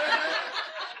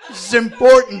 This is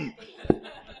important.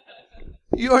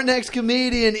 Your next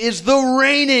comedian is the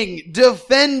reigning,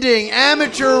 defending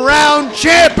amateur round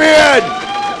champion.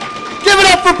 Give it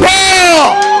up for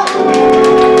Paul!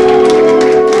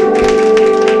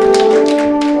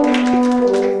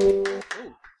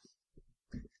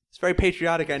 It's a very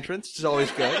patriotic entrance, which is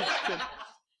always good.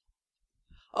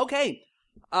 Okay,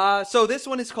 so this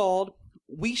one is called,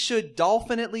 We Should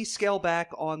Dolphinately Scale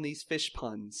Back on These Fish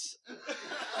Puns.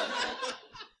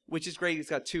 Which is great, it's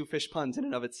got two fish puns in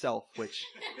and of itself, which...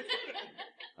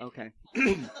 Okay.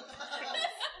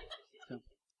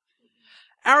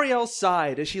 Ariel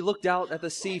sighed as she looked out at the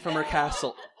sea from her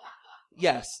castle.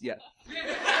 Yes.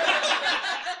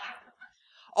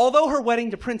 Although her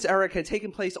wedding to Prince Eric had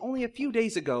taken place only a few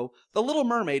days ago, the Little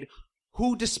Mermaid,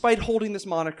 who, despite holding this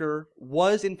moniker,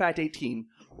 was in fact 18,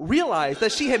 realized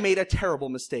that she had made a terrible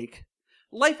mistake.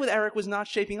 Life with Eric was not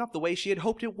shaping up the way she had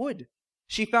hoped it would.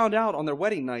 She found out on their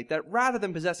wedding night that rather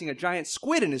than possessing a giant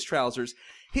squid in his trousers,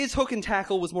 his hook and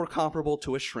tackle was more comparable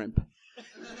to a shrimp.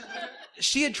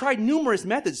 She had tried numerous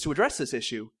methods to address this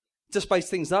issue. To spice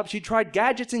things up, she tried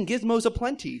gadgets and gizmos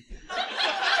aplenty.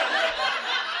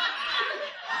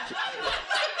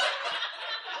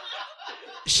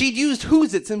 She'd used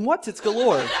who's-its and what's-its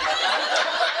galore.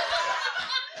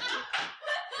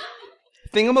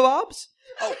 Thingamabobs?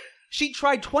 Oh, she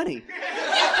tried 20.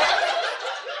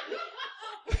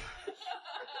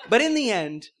 But in the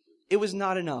end, it was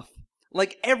not enough.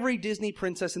 Like every Disney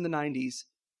princess in the 90s,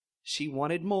 she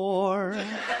wanted more.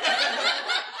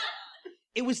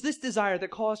 It was this desire that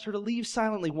caused her to leave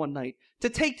silently one night, to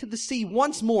take to the sea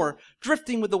once more,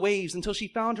 drifting with the waves until she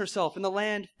found herself in the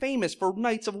land famous for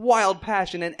nights of wild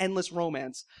passion and endless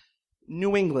romance.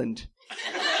 New England.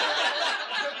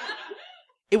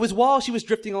 It was while she was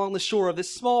drifting along the shore of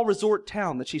this small resort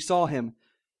town that she saw him.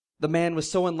 The man was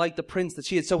so unlike the prince that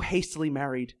she had so hastily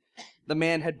married. The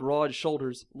man had broad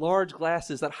shoulders, large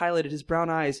glasses that highlighted his brown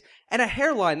eyes, and a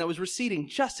hairline that was receding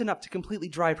just enough to completely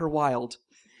drive her wild.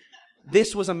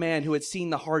 This was a man who had seen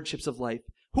the hardships of life,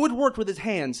 who had worked with his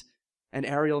hands, and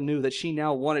Ariel knew that she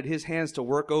now wanted his hands to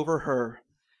work over her.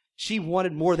 She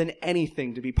wanted more than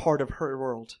anything to be part of her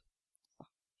world.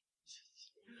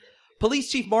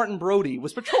 Police Chief Martin Brody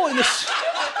was patrolling the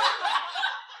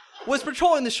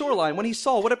shoreline when he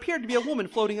saw what appeared to be a woman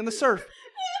floating in the surf.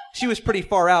 She was pretty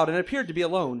far out and appeared to be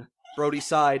alone. Brody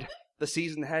sighed. The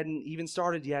season hadn't even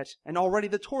started yet, and already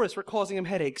the tourists were causing him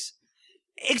headaches.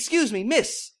 "Excuse me,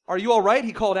 miss, are you all right?"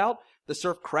 he called out, the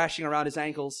surf crashing around his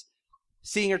ankles.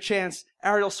 Seeing her chance,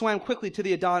 Ariel swam quickly to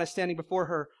the Adonis standing before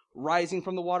her, rising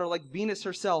from the water like Venus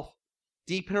herself.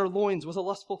 Deep in her loins was a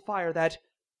lustful fire that,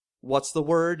 what's the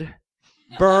word?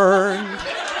 Burned.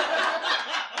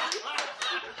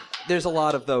 There's a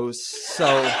lot of those, so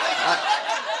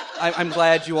I'm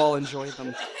glad you all enjoyed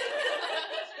them.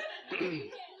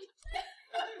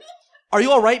 "Are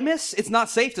you all right, miss? It's not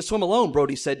safe to swim alone,"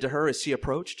 Brody said to her as she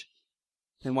approached.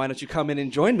 "Then why don't you come in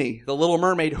and join me?" The Little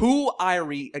Mermaid, who, I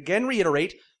again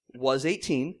reiterate, was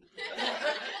 18,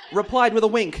 replied with a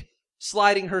wink,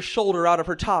 sliding her shoulder out of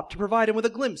her top to provide him with a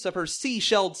glimpse of her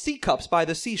sea-shelled sea cups by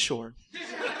the seashore.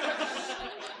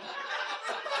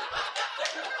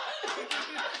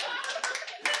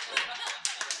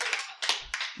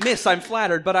 "Miss, I'm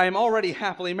flattered, but I am already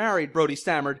happily married," Brody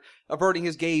stammered, averting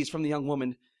his gaze from the young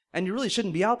woman. "And you really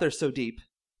shouldn't be out there so deep."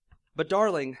 "But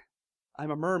darling,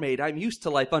 I'm a mermaid. I'm used to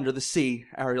life under the sea,"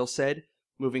 Ariel said,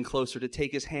 moving closer to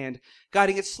take his hand,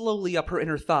 guiding it slowly up her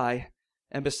inner thigh.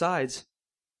 "And besides,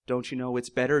 don't you know it's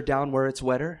better down where it's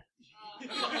wetter?"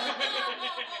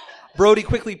 Brody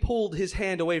quickly pulled his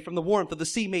hand away from the warmth of the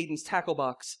Sea Maiden's tackle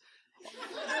box.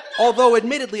 Although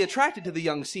admittedly attracted to the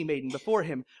young Sea Maiden before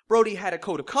him, Brody had a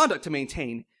code of conduct to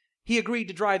maintain. He agreed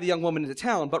to drive the young woman into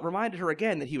town, but reminded her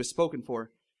again that he was spoken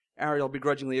for. Ariel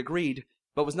begrudgingly agreed,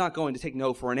 but was not going to take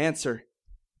no for an answer.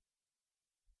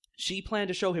 She planned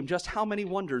to show him just how many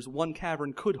wonders one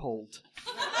cavern could hold.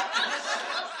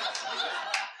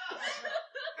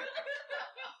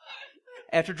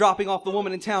 After dropping off the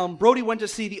woman in town, Brody went to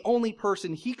see the only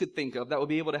person he could think of that would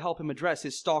be able to help him address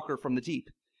his stalker from the deep.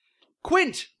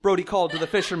 "Quint!" Brody called to the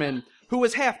fisherman, who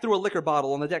was half through a liquor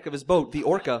bottle on the deck of his boat, the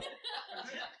Orca.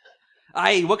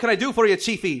 "Aye, what can I do for you,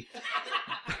 Chiefy?"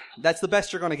 "That's the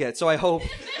best you're going to get, so I hope..."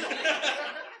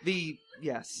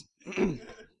 Yes.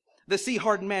 The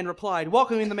sea-hardened man replied,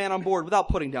 welcoming the man on board without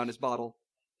putting down his bottle.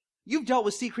 "You've dealt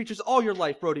with sea creatures all your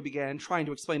life," Brody began, trying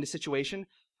to explain the situation.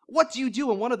 "What do you do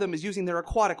when one of them is using their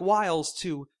aquatic wiles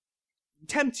to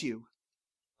tempt you?"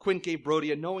 Quint gave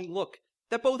Brody a knowing look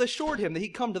that both assured him that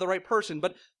he'd come to the right person,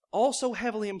 but also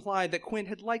heavily implied that Quint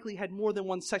had likely had more than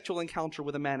one sexual encounter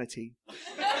with a manatee.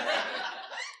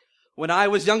 "When I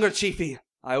was younger, Chiefy,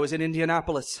 I was in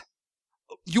Indianapolis."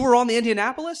 "You were on the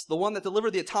Indianapolis? The one that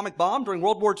delivered the atomic bomb during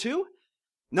World War II?"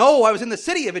 "No, I was in the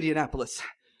city of Indianapolis.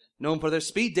 Known for their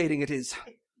speed dating, it is.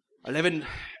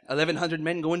 1,100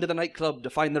 men go into the nightclub to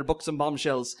find their books and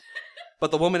bombshells.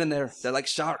 But the women in there, they're like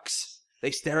sharks. They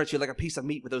stare at you like a piece of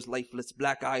meat with those lifeless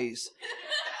black eyes.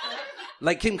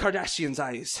 Like Kim Kardashian's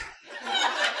eyes.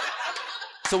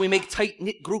 So we make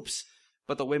tight-knit groups,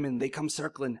 but the women, they come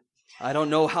circling. I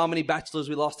don't know how many bachelors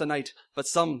we lost tonight, but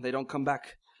some, they don't come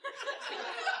back.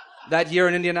 That year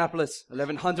in Indianapolis,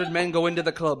 1,100 men go into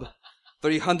the club.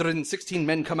 316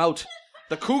 men come out.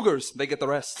 The Cougars, they get the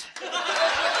rest.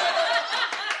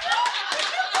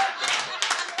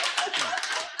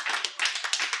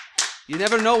 You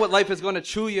never know what life is going to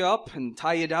chew you up and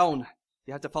tie you down.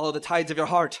 You have to follow the tides of your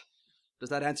heart. Does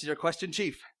that answer your question,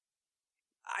 Chief?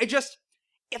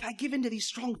 If I give in to these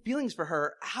strong feelings for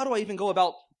her, how do I even go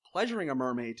about pleasuring a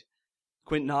mermaid?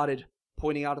 Quint nodded,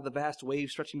 pointing out at the vast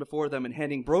waves stretching before them and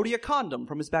handing Brody a condom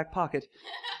from his back pocket.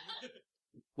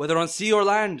 Whether on sea or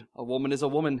land, a woman is a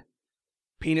woman.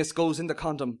 Penis goes in the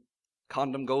condom.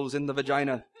 Condom goes in the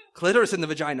vagina. Clitoris in the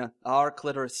vagina. Our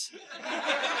clitoris.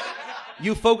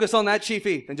 You focus on that,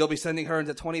 Chiefy, and you'll be sending her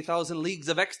into 20,000 leagues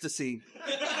of ecstasy.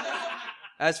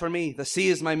 As for me, the sea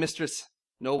is my mistress.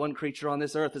 No one creature on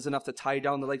this earth is enough to tie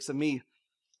down the likes of me.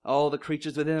 All the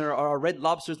creatures within her are a Red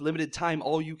Lobster's limited time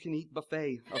all-you-can-eat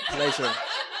buffet of pleasure.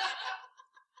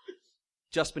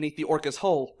 Just beneath the orca's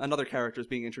hull, another character is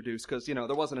being introduced, because, there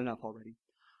wasn't enough already.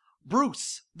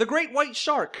 Bruce, the great white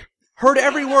shark, heard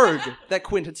every word that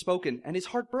Quint had spoken, and his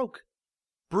heart broke.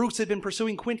 Bruce had been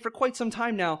pursuing Quint for quite some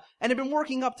time now, and had been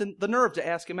working up to the nerve to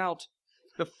ask him out.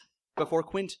 Before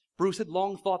Quint, Bruce had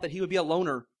long thought that he would be a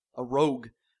loner, a rogue,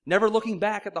 never looking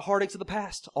back at the heartaches of the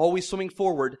past, always swimming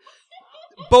forward,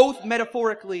 both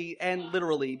metaphorically and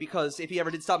literally, because if he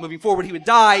ever did stop moving forward, he would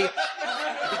die,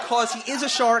 because he is a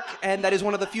shark, and that is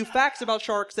one of the few facts about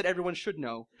sharks that everyone should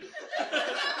know.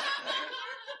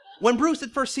 When Bruce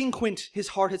had first seen Quint, his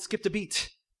heart had skipped a beat.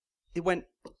 It went,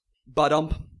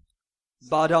 ba-dump,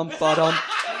 ba-dump, ba-dump,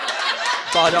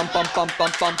 ba-dump, bump, bump,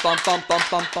 bump, bump, bump, bump,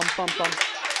 bump, bump, bump, bump, bump.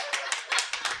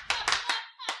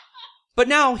 But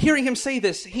now, hearing him say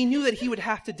this, he knew that he would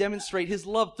have to demonstrate his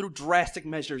love through drastic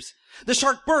measures. The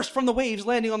shark burst from the waves,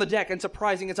 landing on the deck and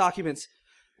surprising its occupants.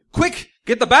 "Quick,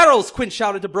 get the barrels!" Quint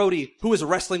shouted to Brody, who was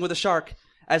wrestling with the shark.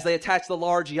 As they attached the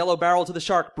large yellow barrel to the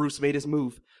shark, Bruce made his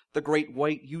move. The great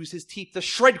white used his teeth to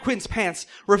shred Quint's pants,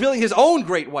 revealing his own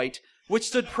great white, which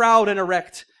stood proud and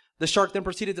erect. The shark then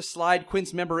proceeded to slide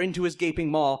Quint's member into his gaping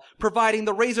maw, providing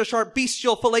the razor-sharp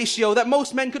bestial fellatio that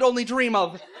most men could only dream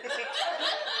of.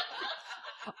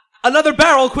 "Another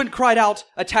barrel!" Quint cried out,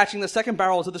 attaching the second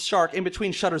barrel to the shark in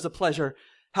between shudders of pleasure.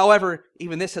 However,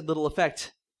 even this had little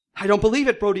effect. "I don't believe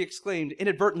it," Brody exclaimed,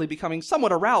 inadvertently becoming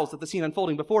somewhat aroused at the scene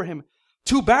unfolding before him.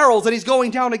 "2 barrels and he's going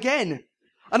down again."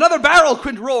 "Another barrel!"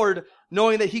 Quint roared,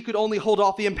 knowing that he could only hold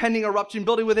off the impending eruption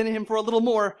building within him for a little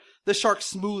more. The shark's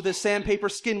smooth as sandpaper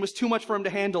skin was too much for him to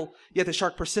handle, yet the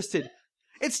shark persisted.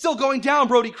 "It's still going down,"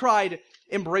 Brody cried,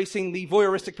 embracing the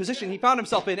voyeuristic position he found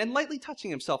himself in and lightly touching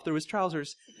himself through his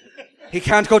trousers. "He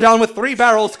can't go down with 3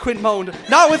 barrels, Quint moaned.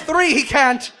 "Not with 3, he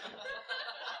can't."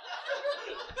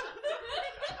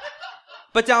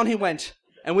 But down he went,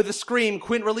 and with a scream,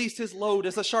 Quint released his load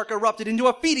as the shark erupted into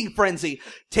a feeding frenzy,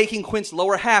 taking Quint's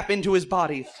lower half into his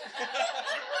body.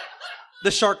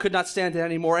 The shark could not stand it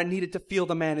anymore and needed to feel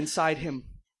the man inside him.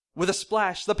 With a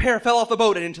splash, the pair fell off the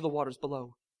boat and into the waters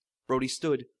below. Brody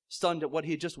stood, stunned at what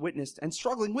he had just witnessed and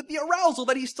struggling with the arousal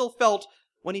that he still felt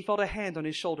when he felt a hand on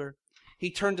his shoulder.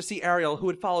 He turned to see Ariel, who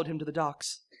had followed him to the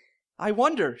docks. "I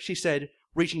wonder," she said,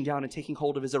 reaching down and taking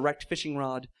hold of his erect fishing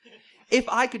rod, "if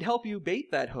I could help you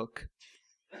bait that hook."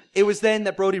 It was then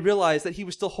that Brody realized that he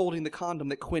was still holding the condom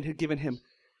that Quint had given him.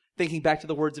 Thinking back to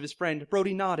the words of his friend,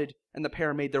 Brody nodded, and the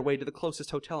pair made their way to the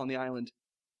closest hotel on the island.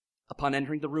 Upon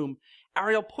entering the room,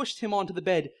 Ariel pushed him onto the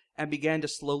bed and began to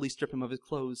slowly strip him of his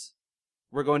clothes.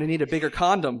 "We're going to need a bigger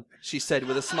condom," she said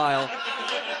with a smile.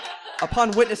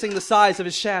 Upon witnessing the size of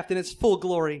his shaft in its full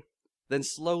glory, then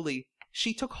slowly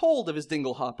she took hold of his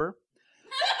dingle hopper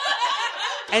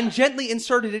and gently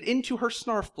inserted it into her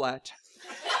snarf blat.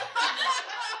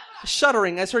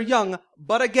 Shuddering as her young,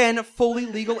 but again fully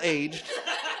legal-aged,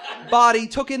 body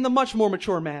took in the much more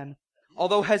mature man.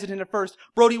 Although hesitant at first,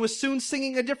 Brody was soon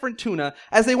singing a different tuna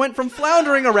as they went from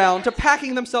floundering around to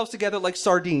packing themselves together like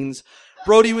sardines.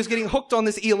 Brody was getting hooked on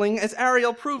this eeling as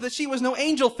Ariel proved that she was no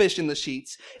angelfish in the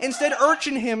sheets, instead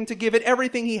urging him to give it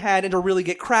everything he had and to really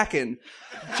get cracking.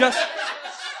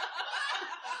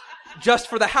 Just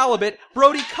for the halibut,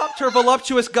 Brody cupped her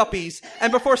voluptuous guppies,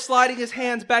 and before sliding his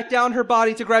hands back down her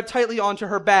body to grab tightly onto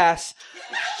her bass,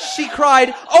 she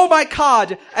cried, "Oh my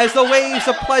God," as the waves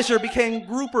of pleasure became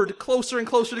groupered closer and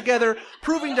closer together,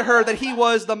 proving to her that he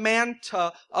was the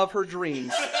manta of her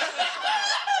dreams.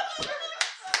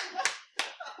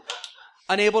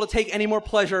 Unable to take any more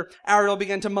pleasure, Ariel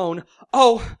began to moan,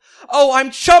 Oh,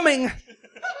 I'm chumming!"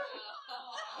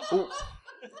 Ooh,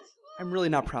 I'm really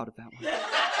not proud of that one.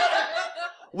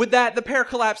 With that, the pair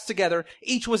collapsed together.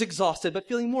 Each was exhausted, but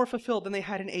feeling more fulfilled than they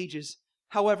had in ages.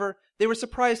 However, they were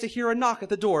surprised to hear a knock at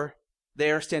the door.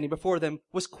 There, standing before them,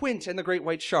 was Quint and the great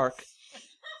white shark.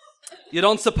 "You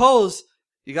don't suppose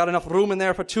you got enough room in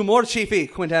there for 2 more, Chiefy?"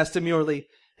 Quint asked demurely,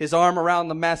 his arm around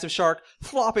the massive shark,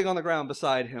 flopping on the ground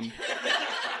beside him.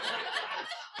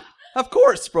 "Of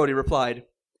course," Brody replied.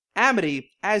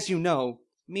 "Amity, as you know,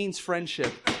 means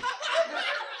friendship."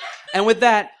 And with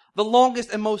that, the longest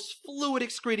and most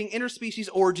fluid-excreting interspecies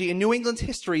orgy in New England's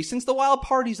history since the wild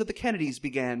parties of the Kennedys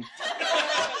began.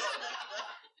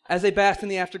 As they basked in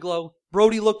the afterglow,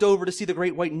 Brody looked over to see the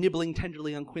great white nibbling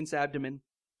tenderly on Quint's abdomen.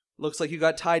 "Looks like you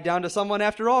got tied down to someone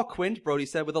after all, Quint," Brody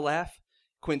said with a laugh.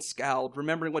 Quint scowled,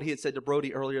 remembering what he had said to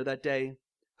Brody earlier that day.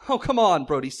 "Oh, come on,"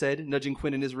 Brody said, nudging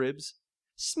Quint in his ribs.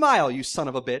 "Smile, you son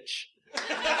of a bitch."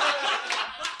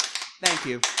 Thank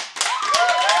you.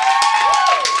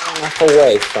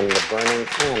 Away from the burning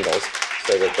candles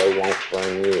so that they won't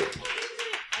burn you.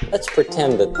 Let's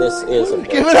pretend that this is a...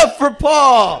 Give it up for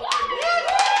Paul,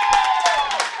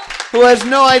 who has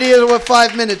no idea what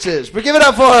 5 minutes is. But give it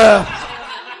up for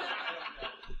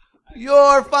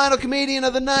Your final comedian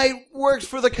of the night works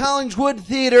for the Collingswood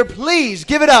Theater. Please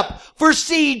give it up for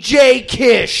C.J.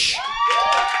 Kish.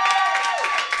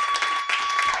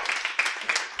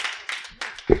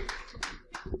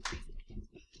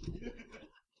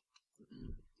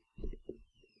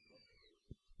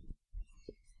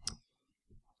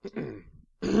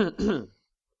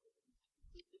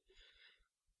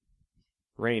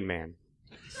 Rain Man.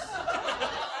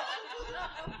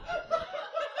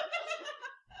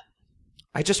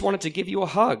 I just wanted to give you a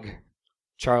hug,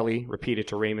 Charlie repeated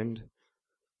to Raymond.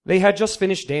 They had just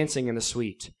finished dancing in the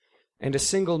suite, and a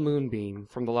single moonbeam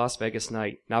from the Las Vegas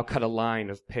night now cut a line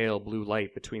of pale blue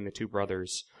light between the two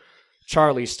brothers,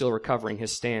 Charlie still recovering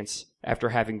his stance after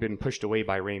having been pushed away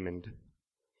by Raymond.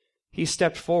 He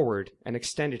stepped forward and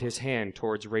extended his hand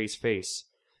towards Ray's face,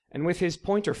 and with his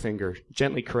pointer finger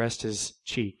gently caressed his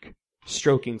cheek,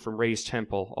 stroking from Ray's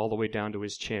temple all the way down to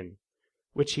his chin,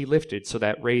 which he lifted so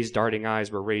that Ray's darting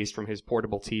eyes were raised from his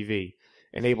portable TV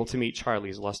and able to meet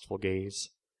Charlie's lustful gaze.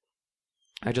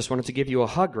 I just wanted to give you a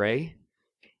hug, Ray.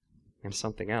 And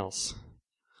something else.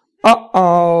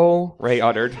 Uh-oh, Ray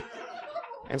uttered,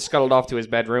 and scuttled off to his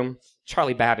bedroom.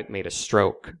 Charlie Babbitt made a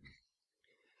stroke.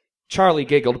 Charlie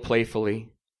giggled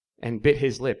playfully and bit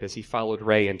his lip as he followed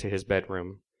Ray into his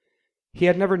bedroom. He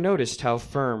had never noticed how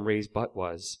firm Ray's butt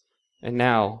was, and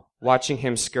now, watching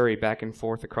him scurry back and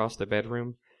forth across the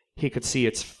bedroom, he could see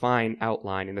its fine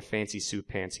outline in the fancy suit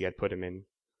pants he had put him in.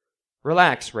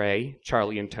 Relax, Ray,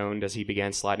 Charlie intoned as he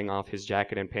began sliding off his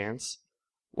jacket and pants.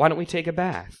 Why don't we take a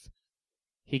bath?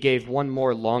 He gave one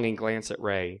more longing glance at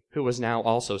Ray, who was now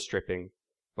also stripping,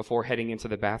 before heading into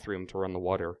the bathroom to run the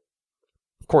water.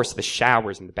 Of course, the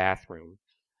shower's in the bathroom.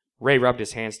 Ray rubbed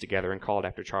his hands together and called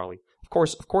after Charlie. Of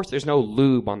course, there's no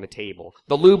lube on the table.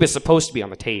 The lube is supposed to be on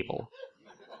the table.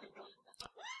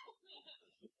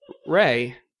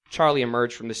 Ray, Charlie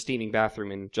emerged from the steaming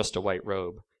bathroom in just a white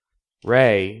robe.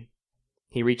 Ray,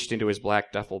 he reached into his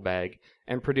black duffel bag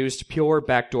and produced pure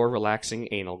backdoor relaxing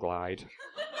anal glide.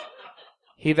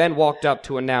 He then walked up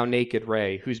to a now naked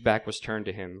Ray, whose back was turned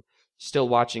to him, still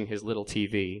watching his little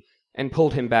TV, and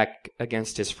pulled him back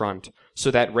against his front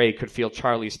so that Ray could feel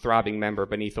Charlie's throbbing member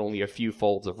beneath only a few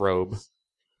folds of robe.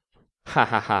 Ha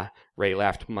ha ha, Ray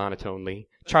laughed monotonely.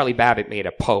 Charlie Babbitt made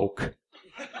a poke.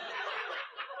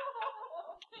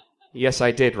 Yes,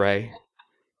 I did, Ray.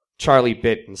 Charlie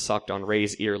bit and sucked on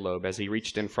Ray's earlobe as he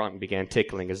reached in front and began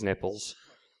tickling his nipples,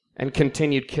 and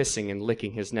continued kissing and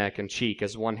licking his neck and cheek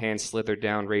as one hand slithered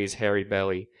down Ray's hairy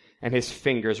belly and his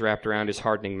fingers wrapped around his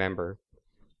hardening member.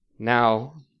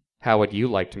 Now, how would you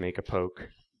like to make a poke?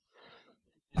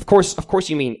 Of course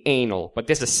you mean anal, but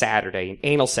this is Saturday, and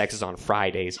anal sex is on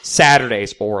Fridays.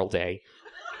 Saturday's oral day.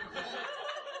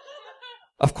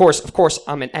 Of course,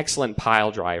 I'm an excellent pile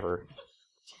driver.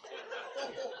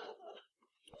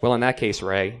 Well, in that case,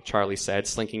 Ray, Charlie said,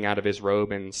 slinking out of his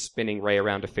robe and spinning Ray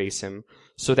around to face him,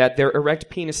 so that their erect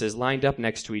penises lined up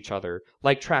next to each other,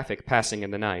 like traffic passing in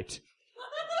the night.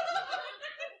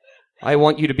 I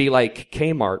want you to be like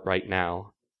Kmart right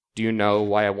now. Do you know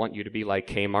why I want you to be like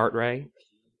Kmart, Ray?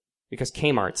 Because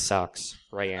Kmart sucks,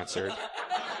 Ray answered.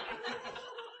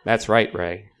 That's right,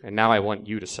 Ray, and now I want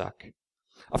you to suck.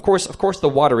 Of course, the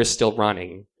water is still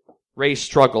running. Ray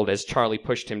struggled as Charlie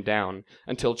pushed him down,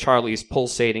 until Charlie's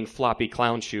pulsating floppy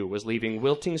clown shoe was leaving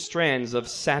wilting strands of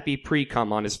sappy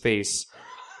pre-cum on his face,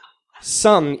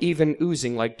 some even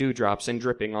oozing like dewdrops and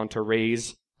dripping onto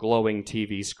Ray's glowing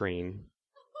TV screen.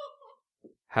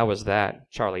 How was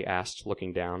that? Charlie asked,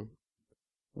 looking down.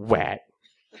 Wet.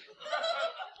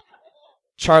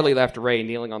 Charlie left Ray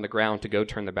kneeling on the ground to go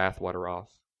turn the bathwater off.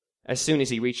 As soon as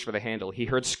he reached for the handle, he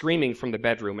heard screaming from the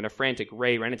bedroom, and a frantic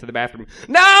Ray ran into the bathroom.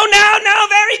 No,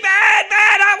 very bad,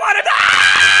 I want to...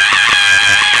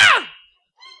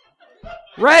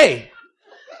 Ah!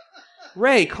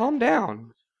 Ray, calm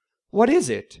down. What is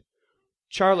it?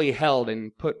 Charlie held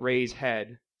and put Ray's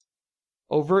head,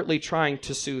 overtly trying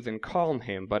to soothe and calm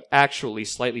him, but actually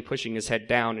slightly pushing his head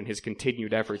down in his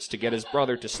continued efforts to get his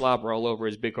brother to slobber all over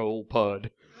his big old pud.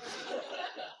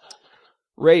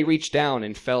 Ray reached down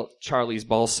and felt Charlie's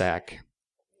ballsack.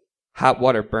 Hot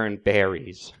water burned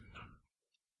berries.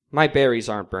 My berries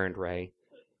aren't burned, Ray,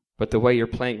 but the way you're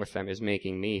playing with them is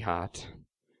making me hot.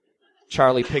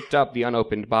 Charlie picked up the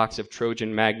unopened box of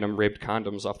Trojan Magnum ribbed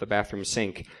condoms off the bathroom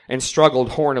sink and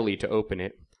struggled hornily to open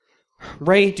it.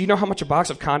 Ray, do you know how much a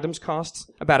box of condoms costs?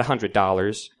 About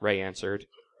 $100, Ray answered.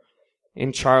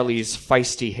 In Charlie's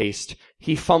feisty haste,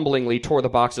 he fumblingly tore the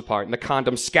box apart and the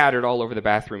condoms scattered all over the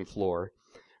bathroom floor.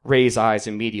 Ray's eyes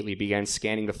immediately began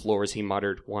scanning the floor as he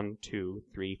muttered, 1, 2,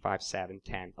 3, 5, 7,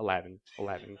 10, 11,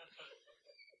 11.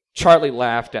 Charlie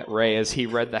laughed at Ray as he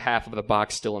read the half of the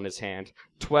box still in his hand.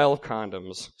 12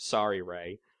 condoms. Sorry,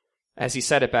 Ray. As he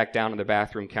set it back down on the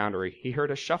bathroom counter, he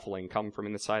heard a shuffling come from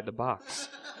inside the box.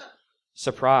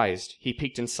 Surprised, he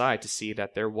peeked inside to see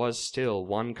that there was still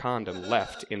one condom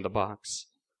left in the box.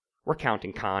 We're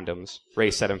counting condoms,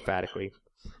 Ray said emphatically.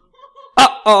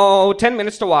 Uh-oh, 10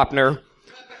 minutes to Wapner.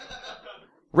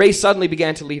 Ray suddenly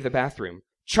began to leave the bathroom.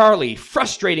 Charlie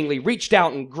frustratingly reached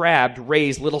out and grabbed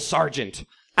Ray's little sergeant.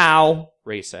 Ow,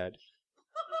 Ray said.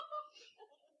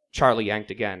 Charlie yanked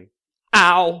again.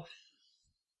 Ow.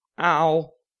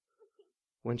 Ow.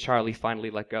 When Charlie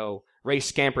finally let go, Ray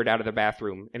scampered out of the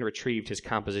bathroom and retrieved his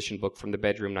composition book from the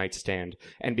bedroom nightstand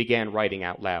and began writing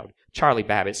out loud. Charlie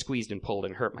Babbitt squeezed and pulled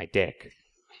and hurt my dick.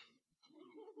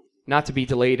 Not to be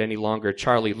delayed any longer,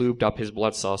 Charlie lubed up his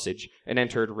blood sausage and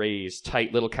entered Ray's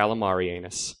tight little calamari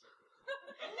anus.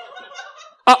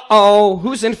 Uh-oh,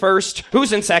 who's in first?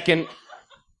 Who's in second?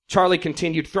 Charlie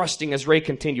continued thrusting as Ray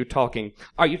continued talking.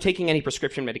 Are you taking any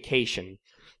prescription medication?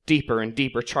 Deeper and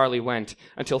deeper Charlie went,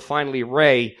 until finally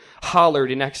Ray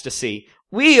hollered in ecstasy.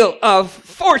 Wheel of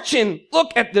Fortune!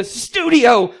 Look at the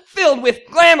studio filled with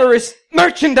glamorous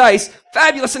merchandise,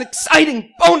 fabulous and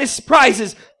exciting bonus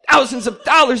prizes, thousands of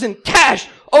dollars in cash,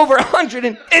 over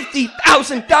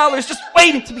 $150,000 just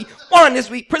waiting to be won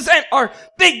as we present our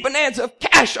big bonanza of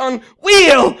cash on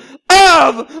Wheel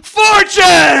of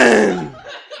Fortune!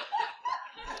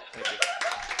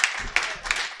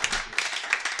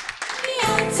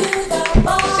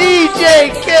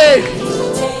 CJ Kish!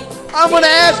 I'm going to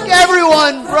ask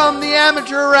everyone from the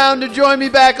amateur round to join me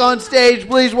back on stage.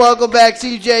 Please welcome back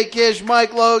CJ Kish,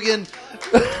 Mike Logan,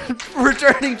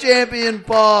 returning champion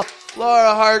Paul,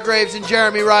 Laura Hargraves, and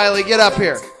Jeremy Riley. Get up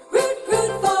here.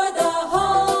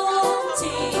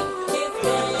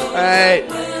 All right.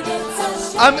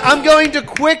 I'm going to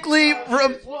quickly...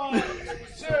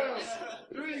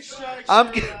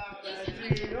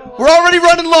 We're already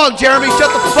running long, Jeremy.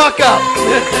 Shut the fuck up.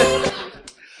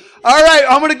 All right,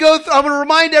 I'm going to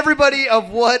remind everybody of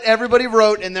what everybody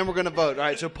wrote, and then we're going to vote. All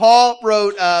right, so Paul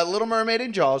wrote Little Mermaid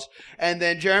and Jaws, and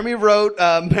then Jeremy wrote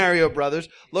Mario Brothers.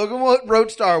 Logan wrote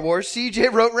Star Wars.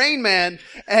 CJ wrote Rain Man,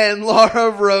 and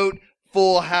Laura wrote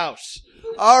Full House.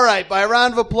 All right, by a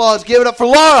round of applause, give it up for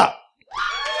Laura.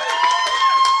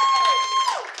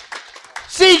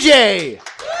 CJ.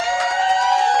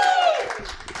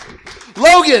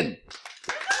 Logan.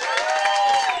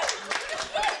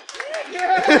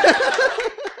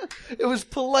 It was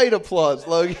polite applause,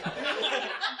 Logan.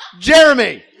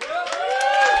 Jeremy.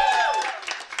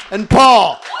 And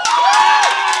Paul.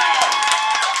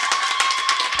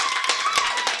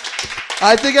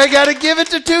 I think I got to give it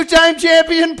to two-time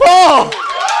champion Paul.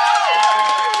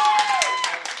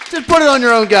 Just put it on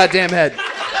your own goddamn head.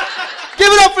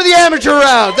 Give it up for the amateur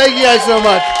round. Thank you guys so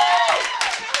much.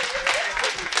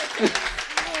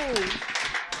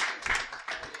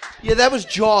 Yeah, that was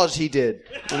Jaws he did.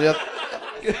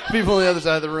 People on the other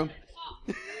side of the room.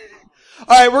 All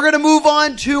right, we're going to move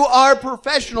on to our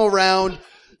professional round.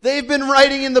 They've been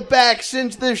writing in the back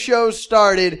since the show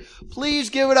started. Please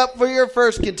give it up for your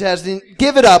first contestant.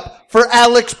 Give it up for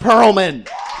Alex Perlman.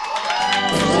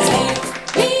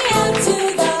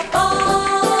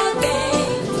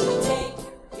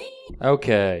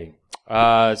 Okay.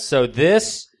 So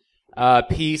this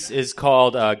piece is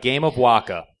called Game of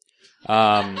Waka.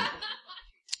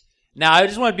 Now, I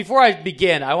just want before I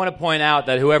begin, I want to point out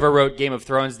that whoever wrote Game of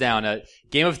Thrones down,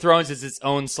 Game of Thrones is its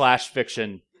own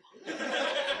 /fiction,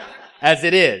 as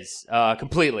it is,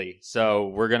 completely. So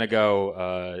we're gonna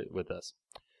go with this.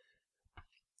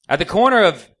 At the corner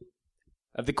of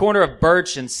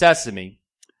Birch and Sesame,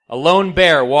 a lone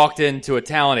bear walked into a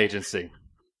talent agency.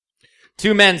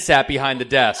 Two men sat behind the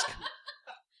desk.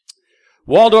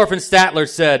 Waldorf and Statler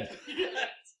said,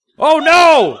 "Oh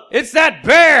no, it's that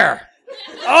bear!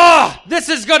 Oh, this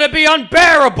is going to be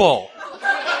unbearable!"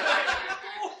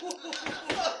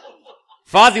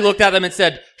 Fozzie looked at them and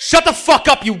said, "Shut the fuck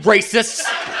up, you racists!"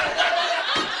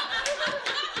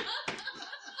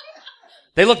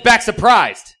 They looked back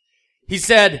surprised. He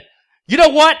said, "You know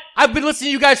what? I've been listening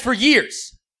to you guys for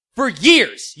years. For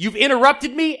years. You've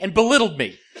interrupted me and belittled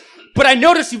me. But I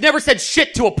noticed you've never said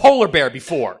shit to a polar bear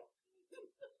before."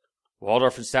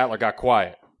 Waldorf and Statler got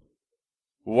quiet.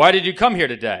 "Why did you come here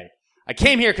today?" "I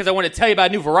came here because I want to tell you about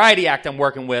a new variety act I'm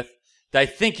working with that I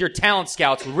think your talent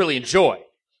scouts would really enjoy."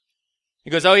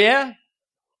 He goes, "Oh yeah?"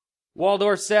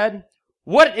 Waldorf said,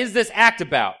 "What is this act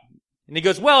about?" And he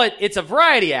goes, "Well, it's a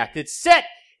variety act. It's set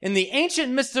in the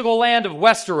ancient mystical land of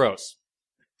Westeros.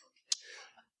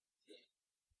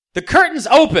 The curtains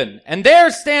open, and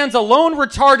there stands a lone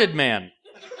retarded man.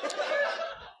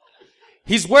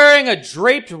 He's wearing a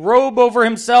draped robe over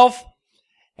himself,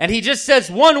 and he just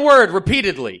says one word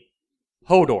repeatedly.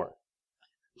 Hodor.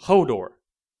 Hodor.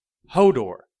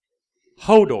 Hodor.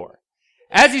 Hodor.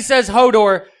 As he says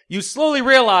Hodor, you slowly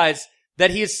realize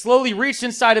that he has slowly reached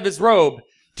inside of his robe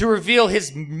to reveal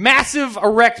his massive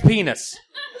erect penis.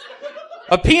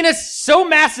 A penis so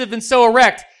massive and so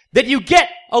erect that you get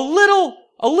a little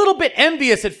bit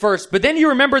envious at first, but then you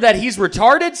remember that he's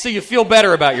retarded, so you feel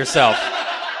better about yourself.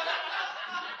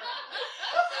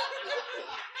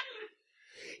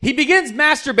 He begins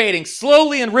masturbating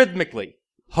slowly and rhythmically.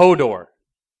 Hodor.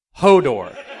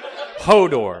 Hodor.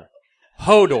 Hodor.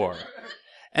 Hodor.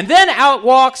 And then out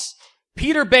walks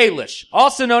Peter Baelish,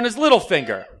 also known as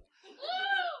Littlefinger.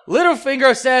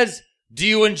 Littlefinger says, "Do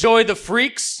you enjoy the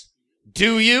freaks?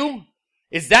 Do you?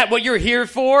 Is that what you're here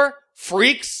for?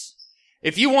 Freaks?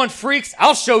 If you want freaks,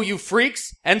 I'll show you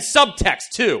freaks and subtext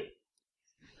too."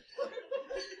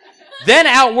 Then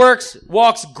out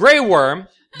walks Grey Worm,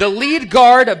 the lead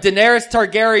guard of Daenerys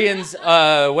Targaryen's,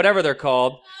 whatever they're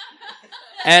called,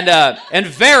 and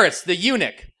Varys, the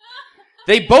eunuch.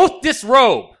 They both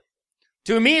disrobe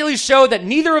to immediately show that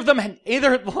neither of them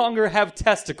either longer have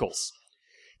testicles.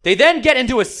 They then get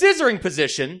into a scissoring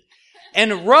position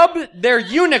and rub their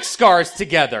eunuch scars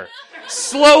together,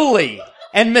 slowly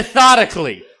and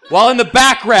methodically, while in the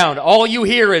background, all you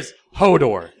hear is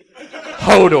Hodor,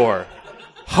 Hodor,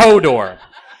 Hodor.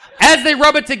 As they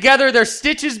rub it together, their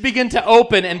stitches begin to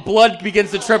open and blood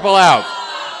begins to trickle out.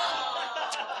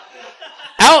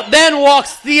 Out then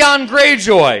walks Theon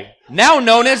Greyjoy, now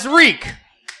known as Reek.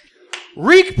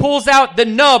 Reek pulls out the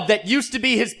nub that used to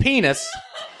be his penis,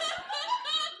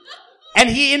 and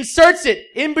he inserts it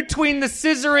in between the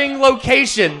scissoring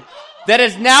location that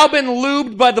has now been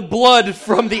lubed by the blood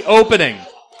from the opening.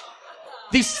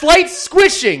 The slight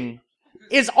squishing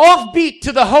is offbeat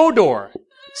to the Hodor,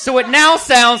 so it now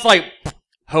sounds like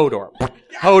Hodor,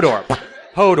 Hodor,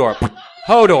 Hodor,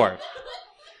 Hodor.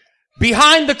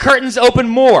 Behind the curtains open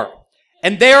more,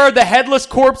 and there are the headless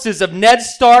corpses of Ned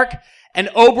Stark and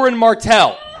Oberyn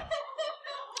Martell.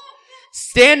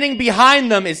 Standing behind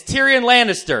them is Tyrion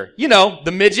Lannister, you know,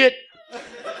 the midget.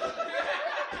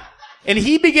 And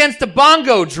he begins to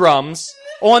bongo drums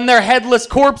on their headless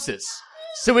corpses.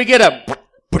 So we get a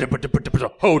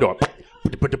Hodor,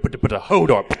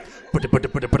 Hodor,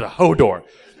 Hodor.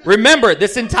 Remember,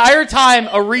 this entire time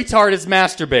a retard is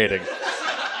masturbating.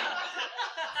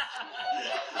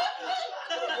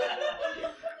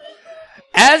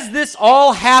 As this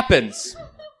all happens,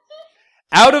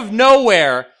 out of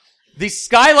nowhere, the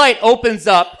skylight opens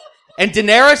up and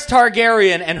Daenerys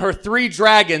Targaryen and her 3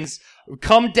 dragons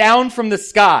come down from the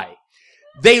sky.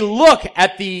 They look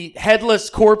at the headless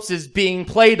corpses being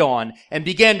played on and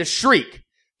begin to shriek.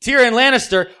 Tyrion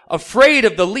Lannister, afraid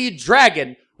of the lead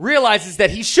dragon, realizes that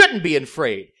he shouldn't be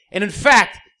afraid, and in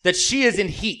fact, that she is in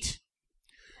heat.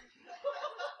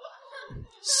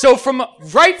 So from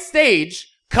right stage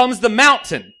comes the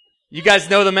Mountain. You guys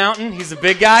know the Mountain? He's a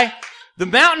big guy. The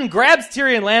Mountain grabs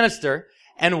Tyrion Lannister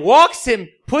and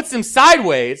puts him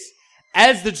sideways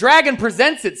as the dragon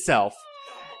presents itself.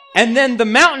 And then the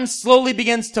Mountain slowly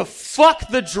begins to fuck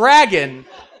the dragon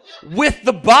with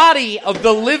the body of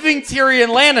the living Tyrion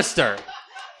Lannister.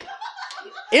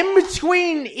 In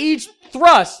between each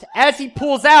thrust, as he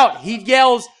pulls out, he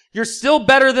yells, "You're still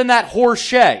better than that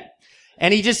Horshay."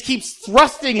 And he just keeps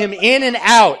thrusting him in and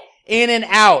out, in and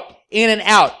out, in and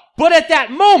out. But at that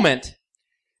moment,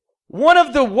 one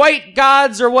of the white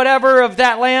gods or whatever of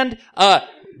that land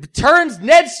turns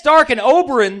Ned Stark and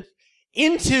Oberyn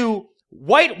into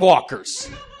White Walkers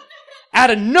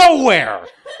out of nowhere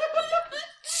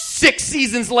 6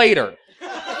 seasons later.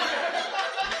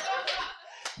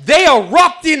 They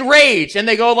erupt in rage and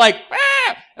they go like,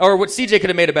 ah! Or what CJ could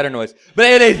have made a better noise.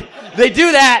 But they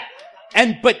do that,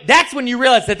 but that's when you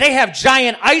realize that they have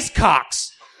giant ice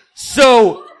cocks.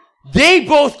 So they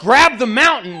both grab the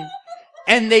Mountain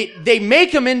and they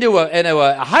make him into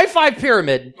a high five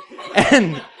pyramid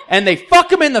and they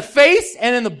fuck him in the face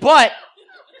and in the butt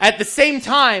at the same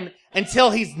time until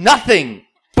he's nothing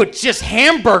but just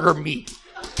hamburger meat.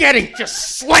 Getting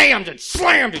just slammed and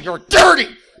slammed and you're dirty.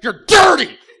 You're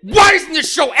dirty. Why doesn't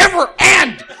this show ever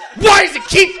end? Why does it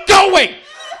keep going?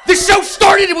 The show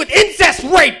started with incest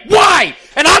rape. Why?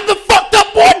 And I'm the fucked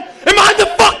up one? Am I the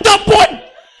fucked up one?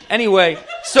 Anyway,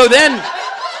 so then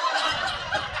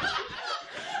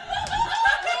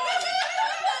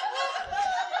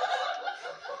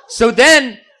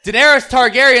Daenerys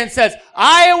Targaryen says,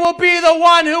 "I will be the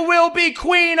one who will be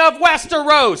queen of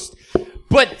Westeros."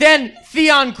 But then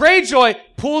Theon Greyjoy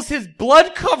pulls his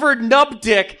blood-covered nub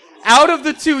dick out of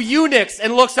the 2 eunuchs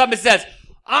and looks up and says,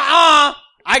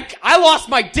 I lost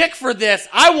my dick for this.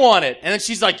 I want it. And then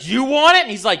she's like, you want it?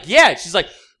 And he's like, yeah. She's like,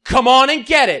 come on and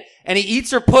get it. And he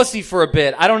eats her pussy for a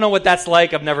bit. I don't know what that's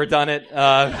like. I've never done it.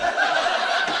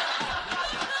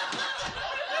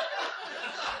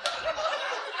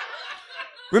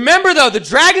 Remember, though, the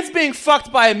dragon's being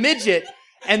fucked by a midget,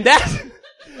 and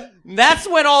that's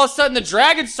when all of a sudden the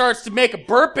dragon starts to make a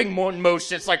burping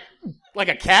motion. It's like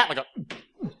a cat, like a...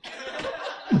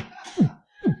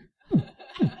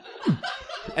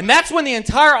 And that's when the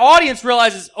entire audience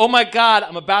realizes, oh my God,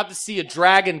 I'm about to see a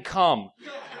dragon come,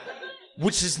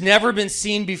 which has never been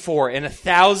seen before in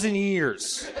 1,000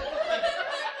 years.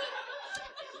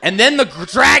 And then the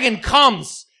dragon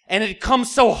comes, and it comes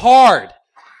so hard,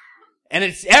 and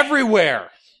it's everywhere.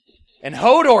 And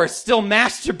Hodor is still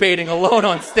masturbating alone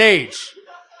on stage.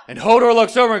 And Hodor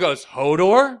looks over and goes,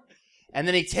 Hodor? And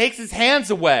then he takes his hands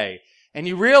away, and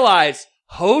you realize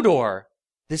Hodor,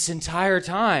 this entire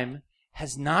time,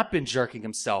 has not been jerking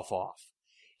himself off.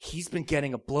 He's been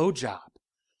getting a blowjob.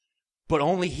 But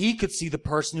only he could see the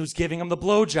person who's giving him the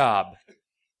blowjob.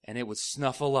 And it was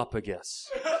Snuffleupagus.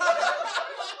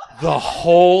 The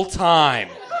whole time,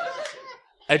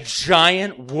 a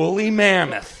giant woolly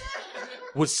mammoth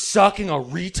was sucking a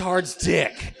retard's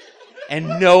dick.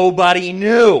 And nobody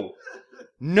knew.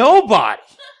 Nobody.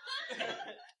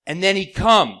 And then he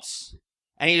comes.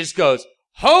 And he just goes,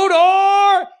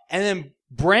 Hodor! And then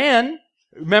Bran,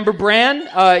 remember Bran?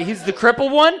 He's the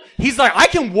crippled one. He's like, I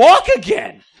can walk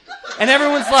again. And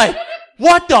everyone's like,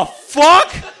 what the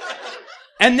fuck?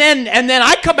 And then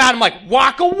I come out and I'm like,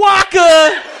 waka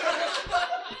waka.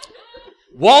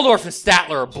 Waldorf and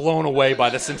Statler are blown away by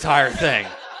this entire thing.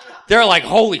 They're like,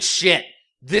 holy shit,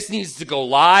 this needs to go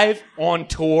live, on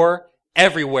tour,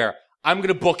 everywhere. I'm going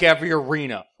to book every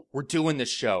arena. We're doing this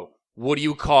show. What do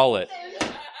you call it?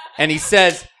 And he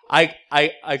says,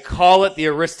 I call it the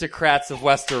Aristocrats of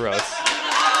Westeros.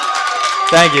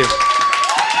 Thank you.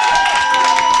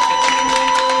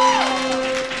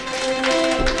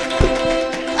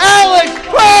 Alex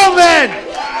Perlman!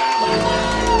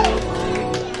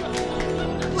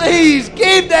 Please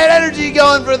keep that energy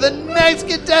going for the next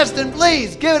contestant.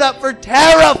 Please give it up for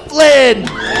Tara Flynn.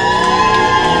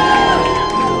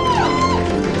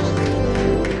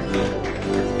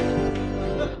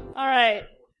 All right.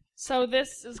 So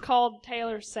this is called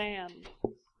Taylor Sand.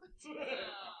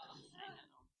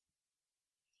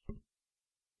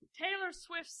 Taylor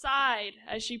Swift sighed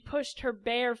as she pushed her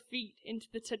bare feet into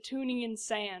the Tatooine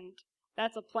sand.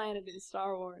 That's a planet in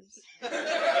Star Wars.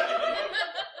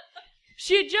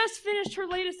 She had just finished her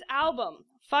latest album,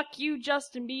 Fuck You,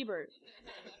 Justin Bieber,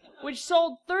 which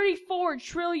sold 34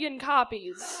 trillion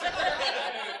copies.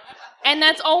 And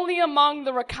that's only among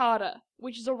the Rakata,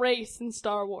 which is a race in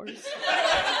Star Wars.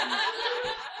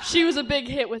 She was a big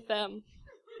hit with them.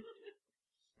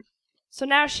 So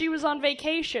now she was on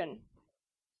vacation.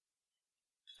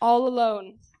 All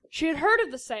alone. She had heard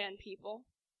of the Sand People,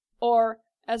 or,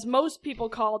 as most people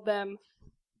called them,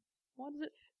 what is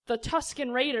it? The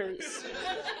Tusken Raiders.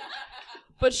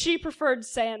 But she preferred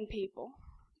Sand People.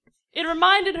 It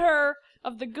reminded her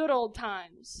of the good old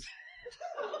times.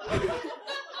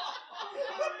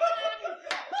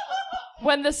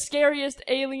 When the scariest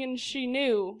aliens she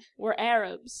knew were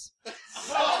Arabs.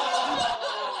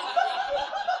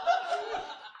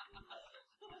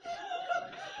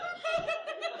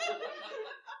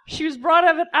 She was brought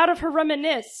out of her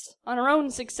reminisce on her own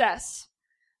success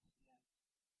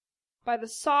by the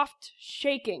soft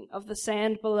shaking of the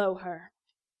sand below her.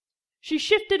 She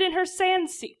shifted in her sand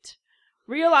seat,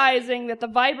 realizing that the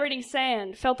vibrating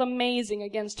sand felt amazing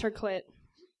against her clit.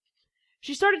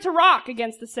 She started to rock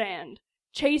against the sand,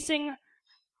 chasing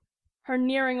her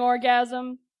nearing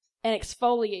orgasm and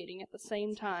exfoliating at the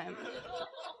same time.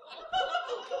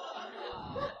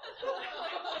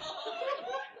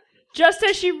 Just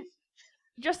as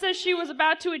she was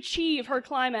about to achieve her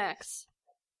climax,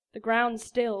 the ground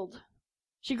stilled.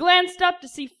 She glanced up to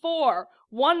see 4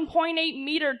 1.8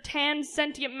 meter tan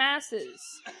sentient masses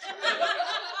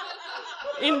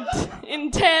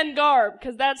in tan garb,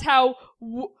 because that's how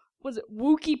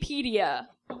Wikipedia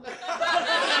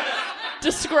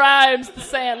describes the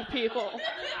Sand People.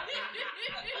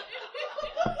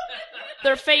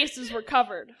 Their faces were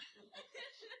covered.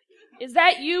 Is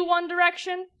that you, One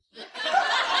Direction?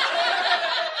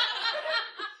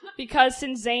 Because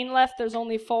since Zayn left, there's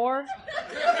only 4.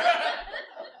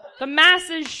 The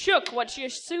masses shook what she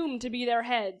assumed to be their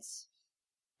heads.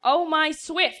 Oh, my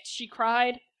Swift, she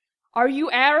cried. Are you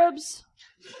Arabs?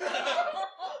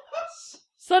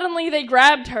 Suddenly they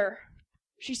grabbed her.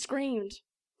 She screamed.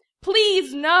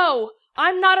 Please, no!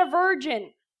 I'm not a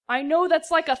virgin. I know that's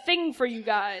like a thing for you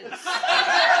guys.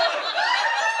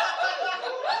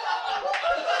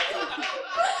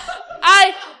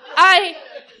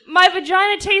 My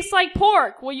vagina tastes like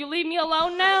pork. Will you leave me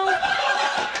alone now?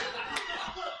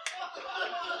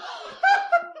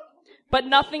 But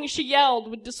nothing she yelled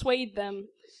would dissuade them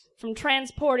from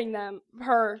transporting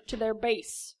her to their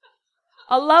base.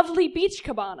 A lovely beach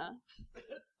cabana,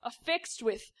 affixed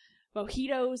with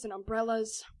mojitos and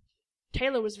umbrellas.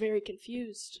 Taylor was very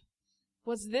confused.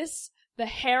 Was this the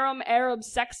harem Arab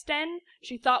sex den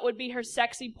she thought would be her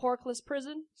sexy porkless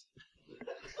prison?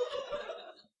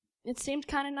 It seemed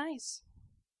kind of nice.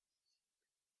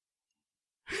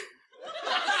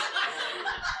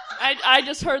 I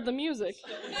just heard the music.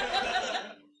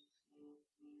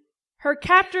 Her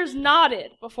captors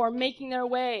nodded before making their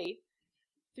way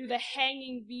through the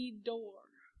hanging bead door.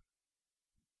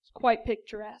 It's quite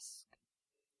picturesque.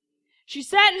 She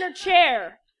sat in her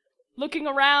chair, looking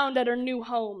around at her new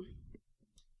home.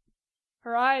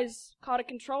 Her eyes caught a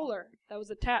controller that was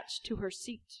attached to her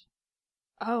seat.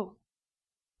 Oh,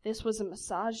 this was a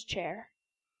massage chair.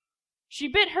 She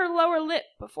bit her lower lip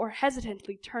before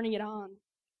hesitantly turning it on.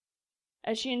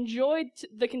 As she enjoyed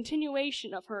the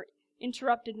continuation of her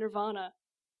interrupted nirvana,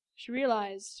 she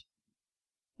realized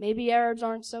maybe Arabs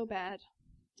aren't so bad.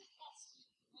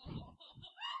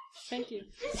 Thank you.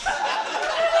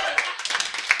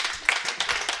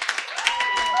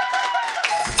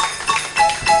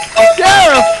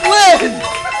 Sarah Flynn!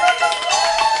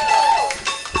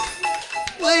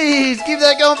 Please keep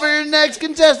that going for your next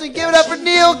contestant. Give it up for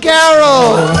Neil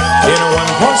Carroll. In a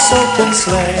one-horse open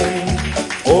sleigh,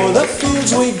 o'er the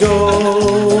fields we go,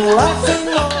 laughing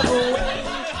all the way.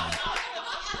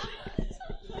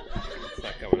 It's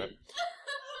not coming up.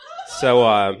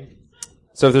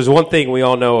 So if there's one thing we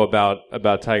all know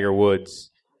about Tiger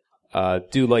Woods,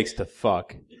 dude likes to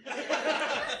fuck.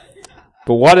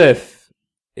 But what if,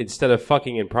 instead of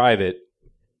fucking in private,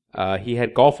 he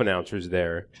had golf announcers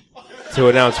there to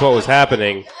announce what was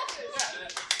happening?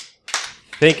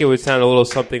 I think it would sound a little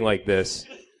something like this.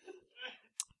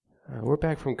 We're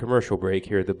back from commercial break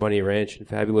here at the Bunny Ranch in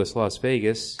fabulous Las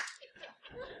Vegas.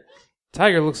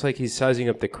 Tiger looks like he's sizing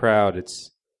up the crowd.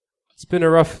 It's been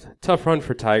a tough run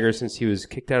for Tiger since he was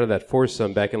kicked out of that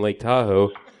foursome back in Lake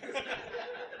Tahoe.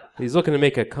 He's looking to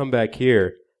make a comeback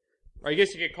here. Or I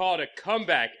guess you could call it a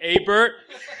comeback, eh, Bert?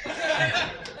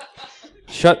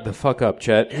 Shut the fuck up,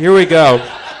 Chet. Here we go.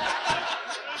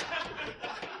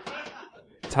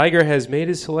 Tiger has made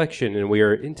his selection, and we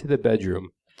are into the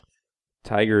bedroom.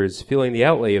 Tiger is feeling the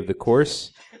outlay of the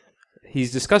course.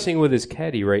 He's discussing with his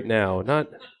caddy right now.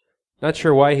 Not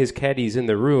sure why his caddy's in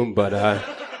the room, but I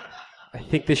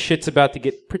think this shit's about to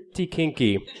get pretty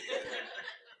kinky.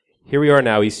 Here we are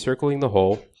now. He's circling the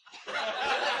hole.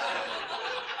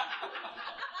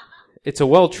 It's a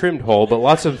well-trimmed hole, but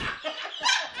lots of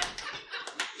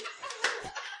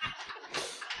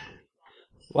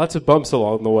bumps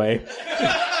along the way.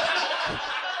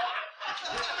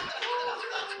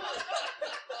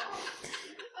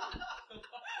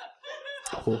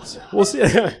 We'll see.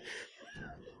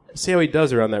 See how he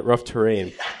does around that rough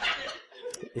terrain.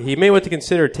 He may want to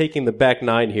consider taking the back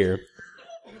nine here.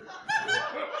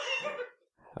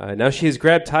 Now she has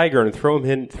grabbed Tiger and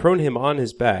thrown him on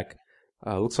his back.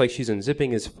 Looks like she's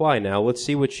unzipping his fly now. Let's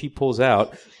see what she pulls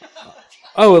out.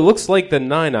 Oh, it looks like the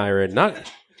 9-iron.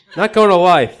 Not going to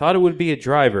lie, thought it would be a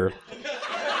driver.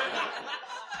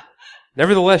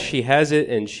 Nevertheless, she has it,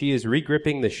 and she is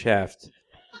regripping the shaft.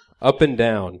 Up and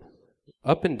down.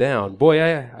 Up and down.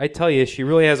 Boy, I tell you, she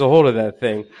really has a hold of that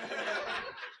thing.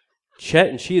 Chet,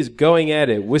 and she is going at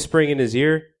it, whispering in his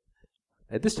ear.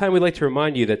 At this time, we'd like to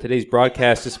remind you that today's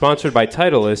broadcast is sponsored by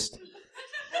Titleist.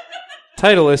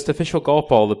 Titleist, official golf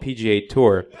ball of the PGA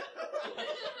Tour.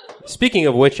 Speaking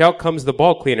of which, out comes the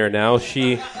ball cleaner now.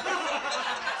 She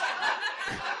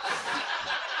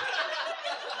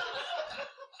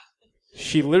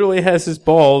literally has his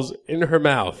balls in her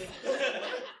mouth.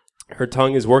 Her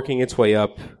tongue is working its way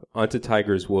up onto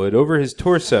Tiger's wood, over his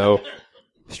torso.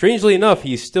 Strangely enough,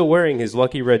 he's still wearing his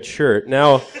lucky red shirt.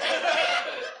 Now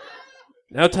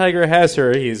Tiger has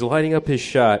her. He's lining up his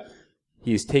shot.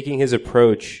 He's taking his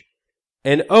approach.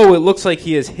 And oh, it looks like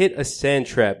he has hit a sand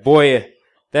trap. Boy,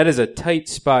 that is a tight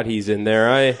spot he's in there.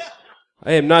 I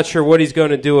am not sure what he's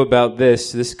going to do about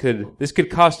this. This could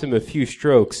cost him a few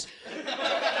strokes.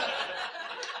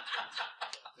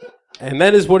 And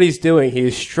that is what he's doing. He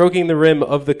is stroking the rim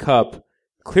of the cup,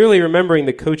 clearly remembering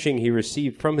the coaching he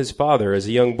received from his father as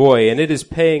a young boy, and it is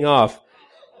paying off.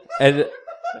 And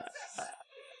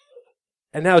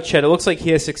now, Chet, it looks like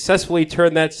he has successfully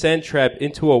turned that sand trap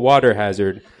into a water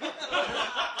hazard.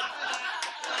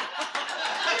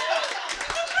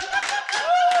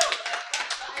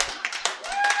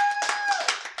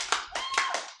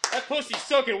 pussy's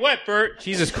soaking wet, Bert.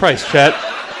 Jesus Christ, Chet.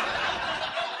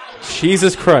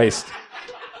 Jesus Christ.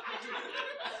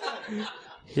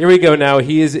 Here we go now.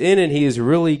 He is in and he is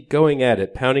really going at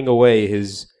it, pounding away,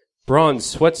 his bronze,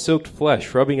 sweat-soaked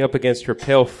flesh rubbing up against her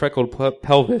pale, freckled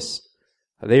pelvis.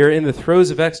 They are in the throes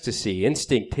of ecstasy,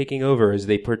 instinct taking over as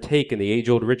they partake in the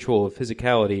age-old ritual of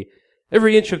physicality,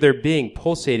 every inch of their being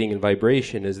pulsating in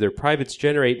vibration as their privates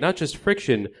generate not just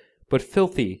friction, but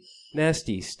filthy,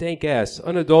 nasty, stank-ass,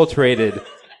 unadulterated,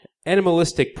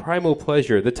 animalistic, primal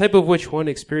pleasure, the type of which one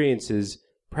experiences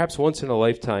perhaps once in a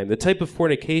lifetime, the type of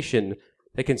fornication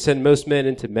that can send most men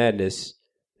into madness.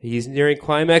 He's nearing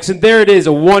climax, and there it is,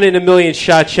 a 1 in a million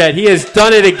shot, Chet. He has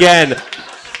done it again.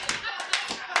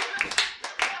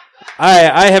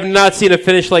 I have not seen a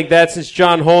finish like that since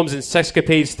John Holmes in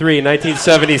Sexcapades 3 in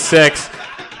 1976.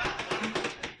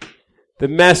 The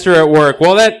master at work.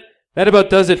 Well, that about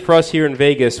does it for us here in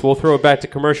Vegas. We'll throw it back to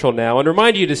commercial now and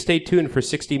remind you to stay tuned for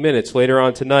 60 Minutes later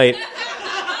on tonight.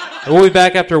 And we'll be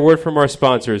back after a word from our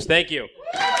sponsors. Thank you.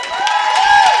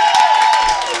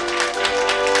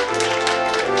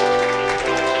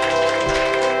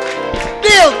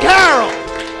 Neil Carroll!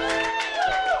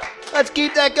 Let's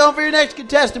keep that going for your next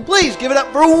contestant. Please give it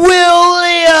up for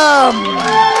William!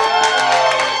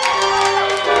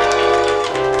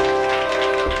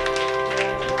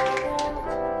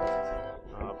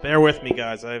 Bear with me,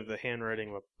 guys. I have the handwriting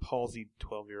of a palsied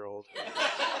 12-year-old.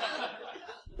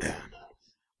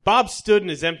 Bob stood in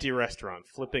his empty restaurant,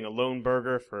 flipping a lone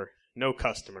burger for no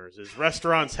customers. His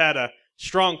restaurants had a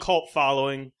strong cult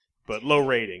following, but low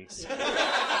ratings.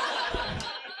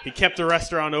 He kept the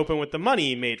restaurant open with the money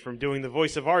he made from doing the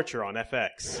voice of Archer on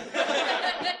FX,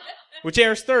 which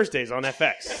airs Thursdays on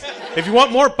FX. If you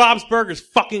want more Bob's Burgers,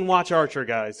 fucking watch Archer,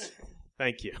 guys.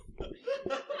 Thank you.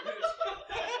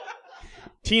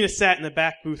 Tina sat in the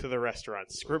back booth of the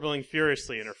restaurant, scribbling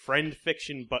furiously in her friend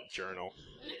fiction butt journal.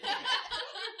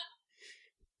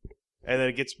 And then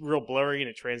it gets real blurry and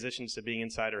it transitions to being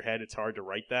inside her head. It's hard to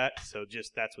write that, so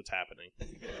just that's what's happening.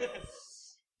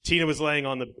 Tina was laying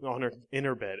in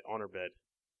her bed,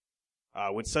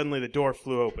 when suddenly the door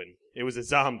flew open. It was a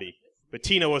zombie, but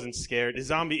Tina wasn't scared. A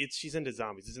zombie, she's into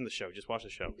zombies. It's in the show. Just watch the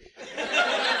show.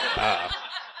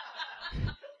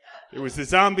 It was the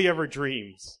zombie of her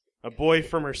dreams, a boy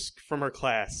from her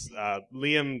class,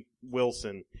 Liam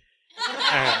Wilson.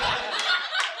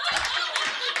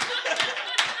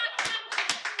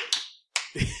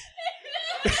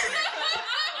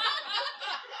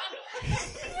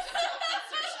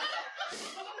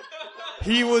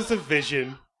 He was a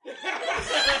vision.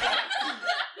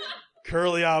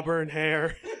 Curly auburn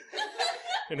hair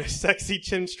and a sexy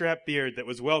chin-strap beard that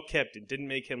was well kept and didn't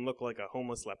make him look like a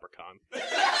homeless leprechaun.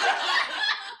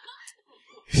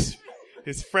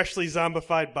 His freshly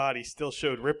zombified body still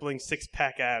showed rippling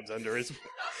six-pack abs under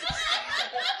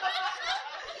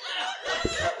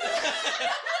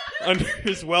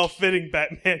his well-fitting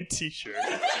Batman t-shirt.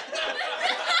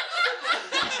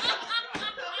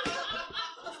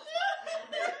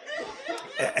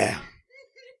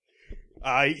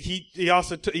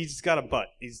 He's got a butt.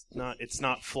 It's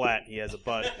not flat. He has a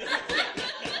butt,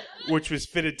 which was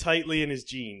fitted tightly in his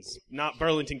jeans. Not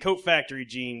Burlington Coat Factory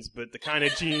jeans, but the kind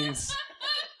of jeans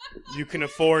you can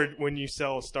afford when you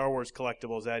sell Star Wars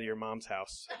collectibles out of your mom's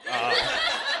house.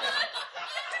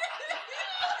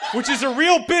 Which is a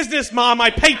real business, Mom.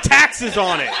 I pay taxes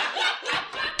on it.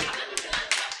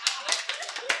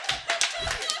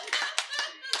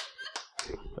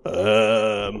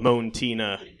 Moaned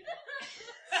Tina.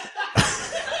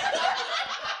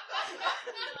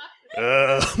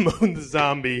 Moaned the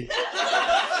zombie.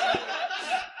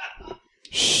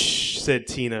 Shh, said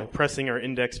Tina, pressing her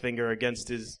index finger against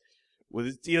his.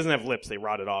 He doesn't have lips; they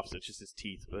rotted off, so it's just his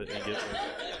teeth. But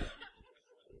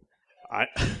I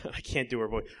can't do her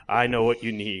voice. I know what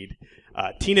you need.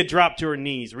 Tina dropped to her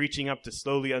knees, reaching up to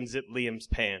slowly unzip Liam's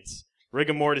pants.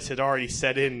 Rigor mortis had already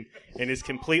set in his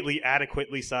completely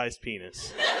adequately sized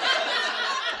penis.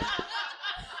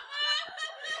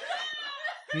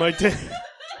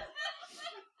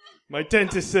 My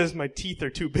dentist says my teeth are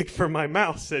too big for my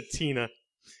mouth, said Tina,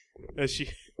 as she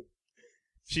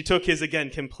took his, again,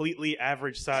 completely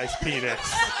average-sized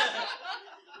penis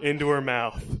into her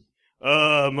mouth.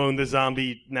 Moaned the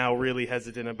zombie, now really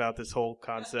hesitant about this whole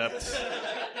concept.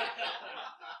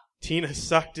 Tina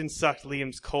sucked and sucked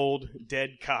Liam's cold,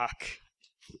 dead cock.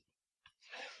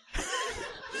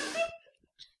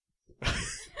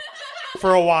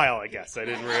 For a while, I guess. I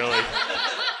didn't really...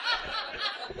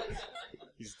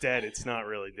 He's dead. It's not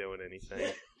really doing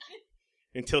anything.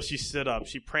 Until she stood up.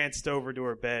 She pranced over to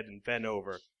her bed and bent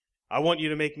over. I want you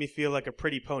to make me feel like a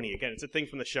pretty pony. Again, it's a thing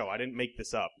from the show. I didn't make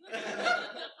this up.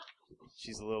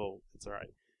 She's a little... It's all right.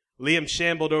 Liam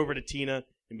shambled over to Tina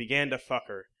and began to fuck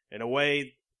her in a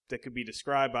way that could be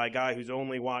described by a guy who's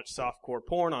only watched softcore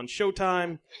porn on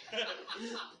Showtime.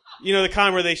 You know, the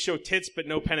kind where they show tits but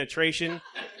no penetration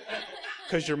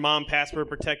because your mom password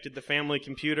protected the family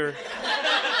computer.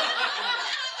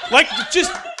 Like,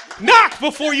 just knock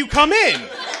before you come in.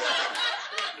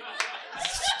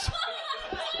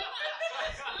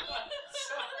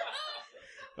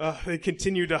 They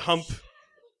continue to hump,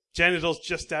 genitals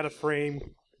just out of frame.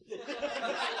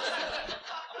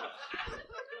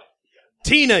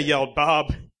 Tina, yelled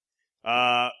Bob.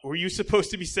 Were you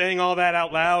supposed to be saying all that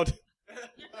out loud?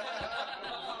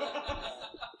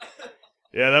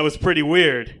 Yeah, that was pretty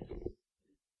weird.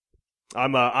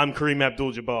 I'm Kareem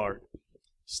Abdul-Jabbar,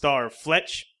 star of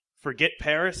Fletch, Forget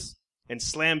Paris, and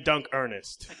Slam Dunk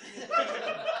Ernest.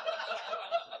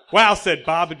 Wow, said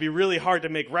Bob, it'd be really hard to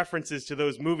make references to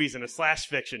those movies in a slash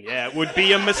fiction. Yeah, it would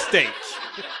be a mistake.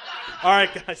 All right,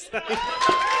 guys.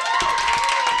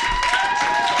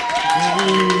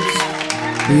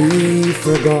 We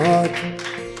forgot.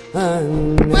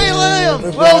 Wait, William!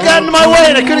 Will got in my way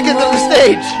and I couldn't get to the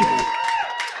stage.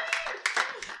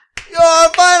 Your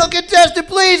final contestant,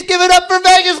 please give it up for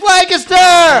Vegas Lancaster!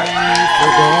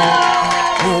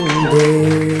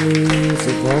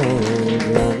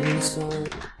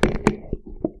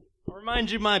 I'll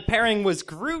remind you my pairing was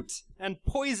Groot and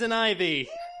Poison Ivy.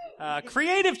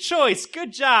 Creative choice.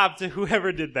 Good job to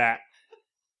whoever did that.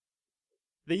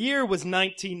 The year was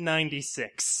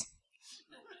 1996.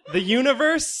 The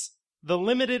universe, the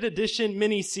limited edition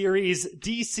miniseries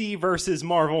DC vs.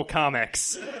 Marvel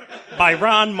Comics by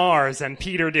Ron Mars and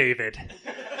Peter David.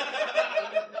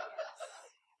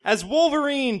 As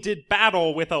Wolverine did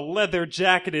battle with a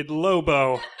leather-jacketed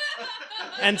Lobo,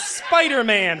 and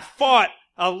Spider-Man fought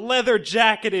a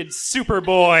leather-jacketed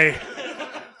Superboy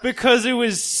because it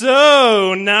was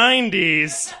so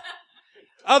 90s.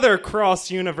 Other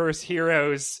cross-universe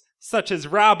heroes, such as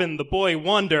Robin the Boy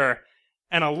Wonder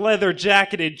and a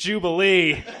leather-jacketed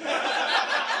Jubilee,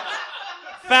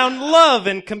 found love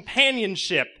and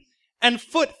companionship and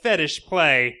foot fetish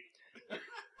play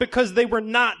because they were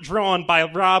not drawn by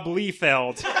Rob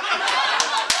Liefeld.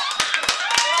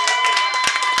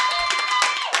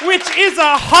 Which is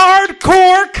a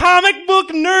hardcore comic book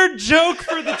nerd joke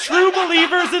for the true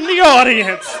believers in the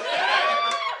audience.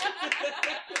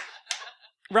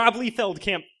 Rob Liefeld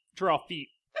can't draw feet.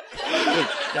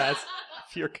 Guys,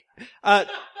 if you're...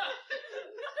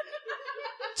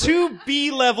 Two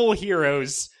B-level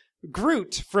heroes,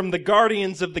 Groot from the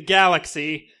Guardians of the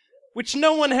Galaxy, which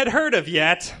no one had heard of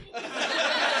yet,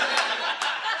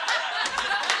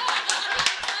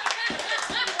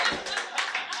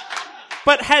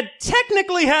 but had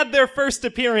technically had their first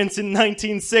appearance in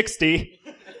 1960,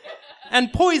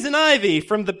 and Poison Ivy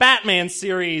from the Batman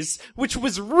series, which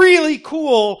was really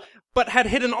cool, but had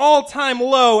hit an all-time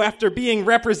low after being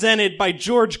represented by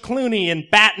George Clooney in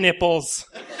Bat Nipples.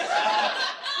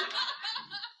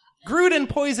 Groot and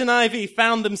Poison Ivy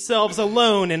found themselves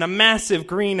alone in a massive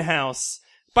greenhouse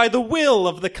by the will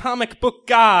of the comic book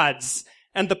gods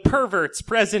and the perverts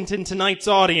present in tonight's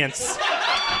audience.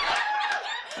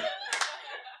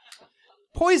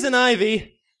 Poison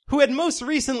Ivy, who had most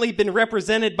recently been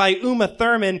represented by Uma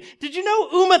Thurman. Did you know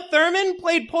Uma Thurman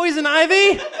played Poison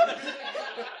Ivy?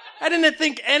 I didn't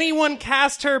think anyone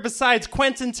cast her besides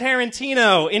Quentin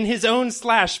Tarantino in his own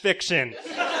slash fiction.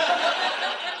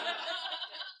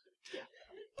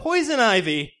 Poison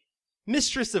Ivy,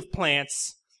 mistress of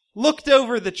plants, looked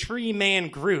over the tree man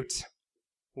Groot.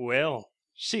 Well,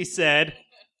 she said,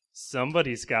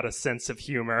 somebody's got a sense of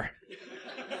humor.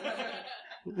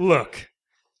 Look,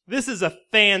 this is a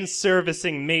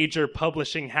fan-servicing major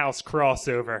publishing house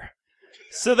crossover.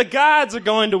 So the gods are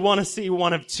going to want to see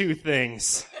one of two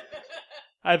things.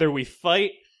 Either we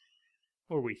fight,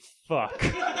 or we fuck.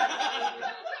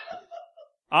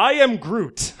 I am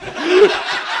Groot.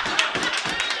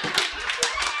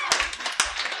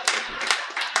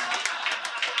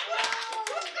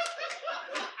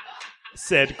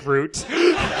 Said Groot.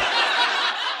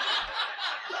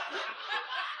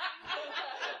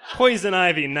 Poison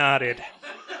Ivy nodded.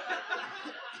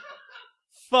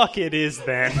 Fuck it is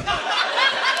then.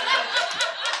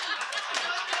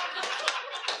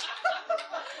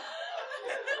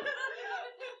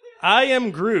 I am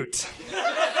Groot,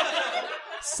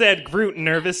 said Groot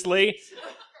nervously,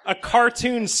 a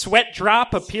cartoon sweat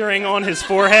drop appearing on his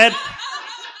forehead.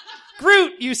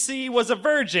 Groot, you see, was a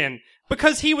virgin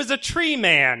because he was a tree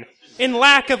man in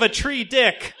lack of a tree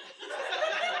dick.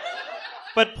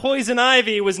 But Poison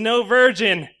Ivy was no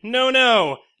virgin.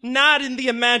 No. Not in the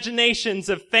imaginations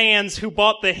of fans who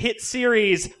bought the hit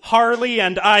series Harley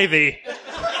and Ivy.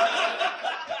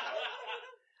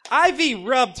 Ivy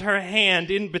rubbed her hand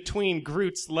in between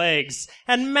Groot's legs,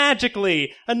 and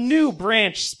magically a new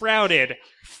branch sprouted,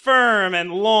 firm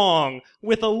and long,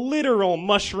 with a literal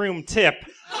mushroom tip.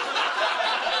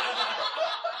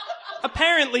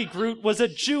 Apparently, Groot was a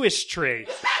Jewish tree.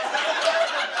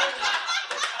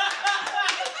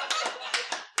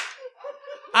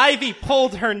 Ivy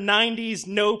pulled her 90s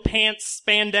no-pants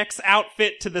spandex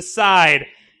outfit to the side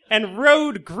and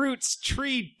rode Groot's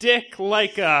tree dick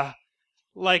like a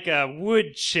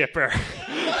wood chipper.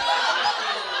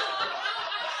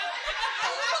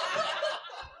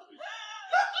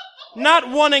 Not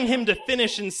wanting him to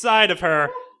finish inside of her,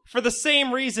 for the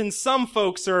same reason some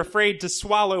folks are afraid to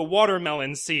swallow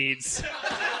watermelon seeds.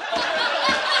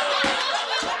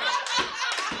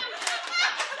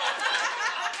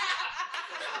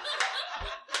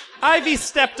 Ivy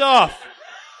stepped off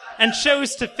and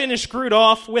chose to finish Groot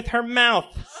off with her mouth,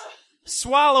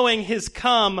 swallowing his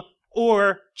cum,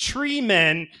 or tree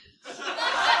men.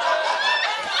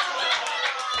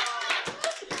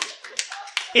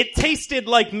 It tasted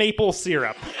like maple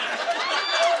syrup.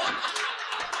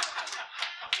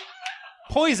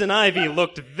 Poison Ivy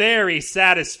looked very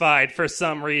satisfied for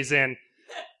some reason.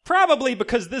 Probably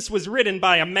because this was written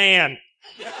by a man.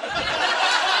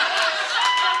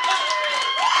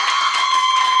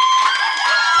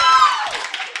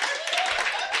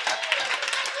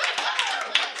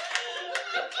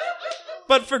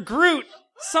 But for Groot,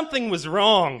 something was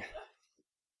wrong.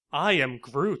 I am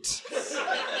Groot,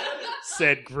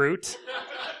 said Groot.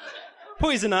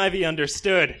 Poison Ivy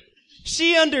understood.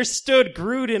 She understood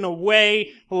Groot in a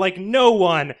way like no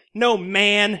one, no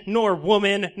man, nor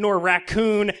woman, nor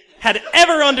raccoon had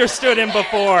ever understood him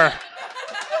before.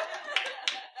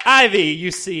 Ivy,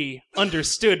 you see,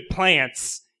 understood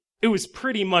plants. It was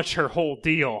pretty much her whole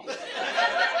deal.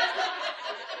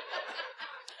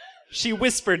 She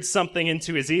whispered something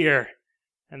into his ear,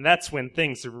 and that's when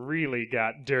things really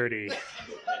got dirty.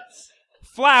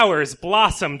 Flowers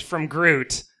blossomed from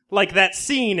Groot, like that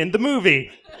scene in the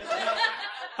movie.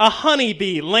 A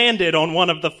honeybee landed on one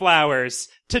of the flowers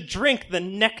to drink the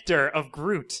nectar of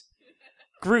Groot.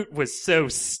 Groot was so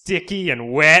sticky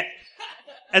and wet.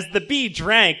 As the bee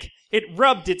drank, it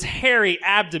rubbed its hairy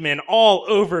abdomen all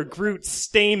over Groot's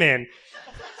stamen.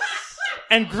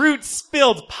 And Groot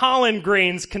spilled pollen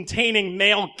grains containing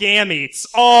male gametes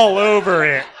all over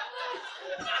it.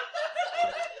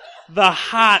 The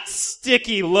hot,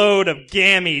 sticky load of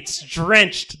gametes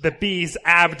drenched the bee's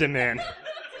abdomen.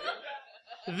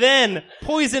 Then,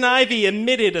 Poison Ivy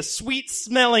emitted a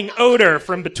sweet-smelling odor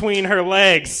from between her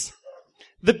legs.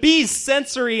 The bee's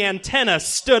sensory antenna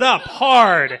stood up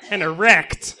hard and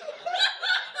erect.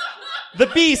 The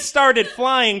bee started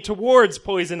flying towards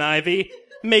Poison Ivy,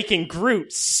 making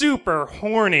Groot super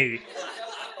horny.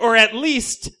 Or at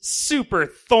least super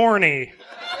thorny.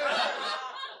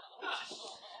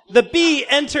 The bee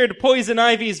entered Poison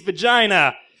Ivy's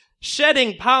vagina,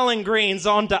 shedding pollen grains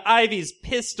onto Ivy's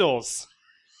pistils.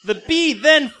 The bee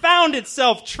then found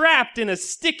itself trapped in a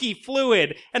sticky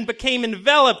fluid and became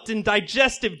enveloped in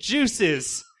digestive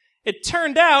juices. It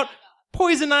turned out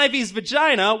Poison Ivy's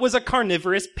vagina was a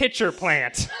carnivorous pitcher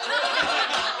plant.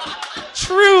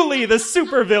 Truly the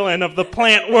supervillain of the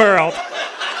plant world.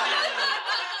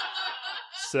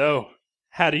 So,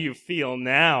 how do you feel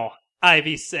now?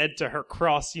 Ivy said to her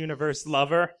cross-universe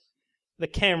lover. The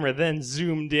camera then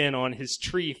zoomed in on his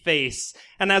tree face,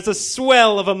 and as a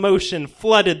swell of emotion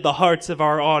flooded the hearts of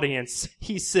our audience,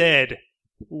 he said,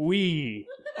 "We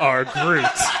are Groot."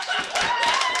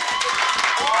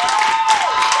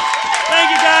 Thank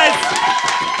you, guys.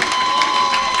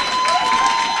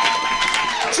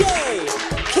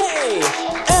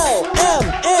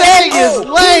 Vegas,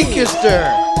 Lancaster.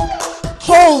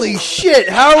 Holy shit,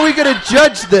 how are we going to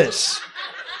judge this?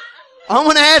 I'm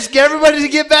going to ask everybody to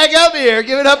get back up here.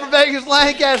 Give it up for Vegas,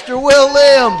 Lancaster, Will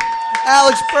Lim,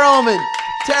 Alex Perlman,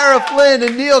 Tara Flynn,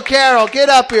 and Neil Carroll. Get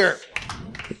up here.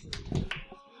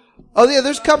 Oh, yeah,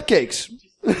 there's cupcakes.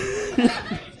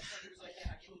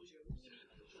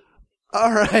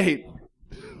 All right.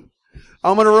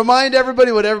 I'm going to remind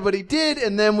everybody what everybody did,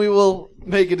 and then we will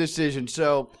make a decision.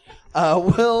 So,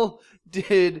 Will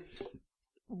did...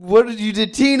 What did you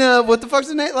did? Tina, what the fuck's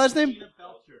the last name?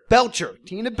 Belcher.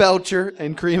 Tina Belcher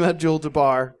and Kareem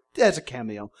Abdul-Jabbar. That's a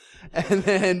cameo. And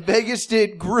then Vegas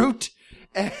did Groot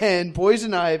and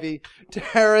Poison Ivy.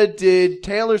 Tara did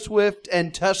Taylor Swift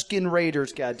and Tusken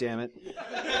Raiders, goddammit.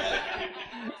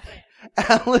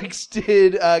 Alex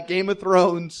did Game of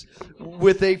Thrones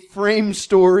with a frame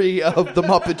story of The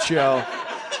Muppet Show.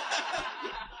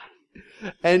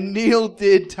 And Neil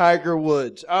did Tiger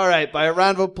Woods. All right, by a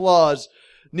round of applause,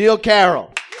 Neil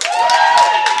Carroll.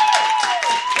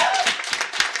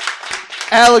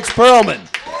 Alex Perlman.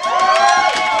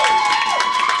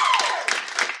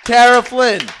 Tara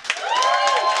Flynn.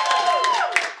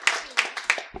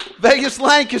 Vegas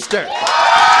Lancaster.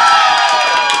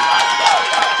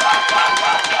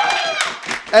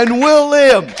 And Will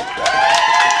Liam.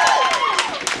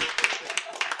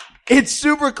 It's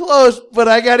super close, but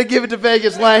I got to give it to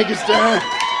Vegas Lancaster.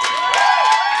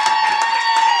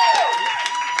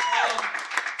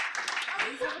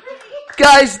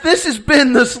 Guys, this has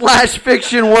been the Slash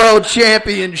Fiction World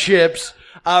Championships.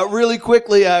 Really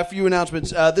quickly, a few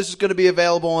announcements. This is going to be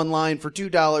available online for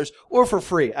 $2 or for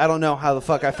free. I don't know how the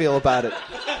fuck I feel about it.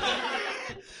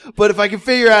 But if I can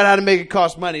figure out how to make it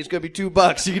cost money, it's going to be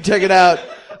 $2. You can check it out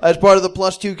as part of the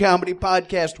Plus 2 Comedy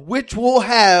Podcast, which will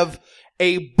have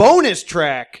a bonus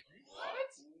track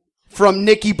from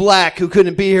Nikki Black, who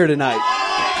couldn't be here tonight.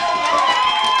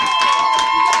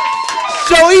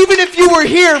 So even if you were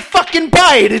here, fucking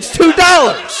buy it. It's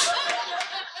 $2.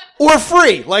 Or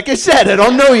free. Like I said, I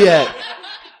don't know yet.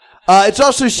 It's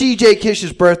also CJ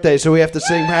Kish's birthday, so we have to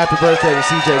sing happy birthday to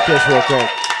CJ Kish real quick.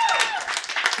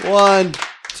 1,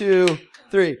 2,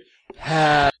 3.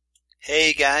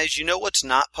 Hey guys, you know what's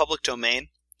not public domain?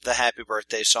 The happy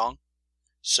birthday song.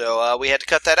 So we had to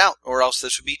cut that out, or else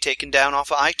this would be taken down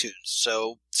off of iTunes.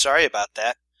 So sorry about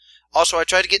that. Also, I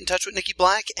tried to get in touch with Nikki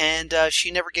Black, and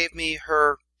she never gave me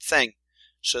her thing.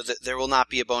 So that there will not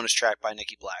be a bonus track by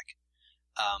Nikki Black.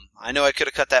 I know I could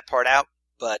have cut that part out,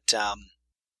 but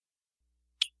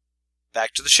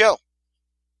back to the show.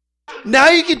 Now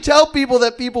you can tell people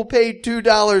that people paid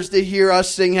 $2 to hear us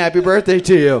sing happy birthday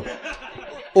to you.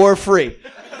 Or free.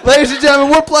 Ladies and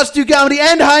gentlemen, we're Plus 2 Comedy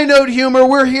and High Note Humor.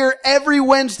 We're here every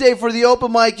Wednesday for the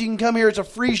open mic. You can come here. It's a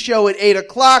free show at 8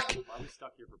 o'clock. I'm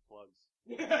stuck here for plugs.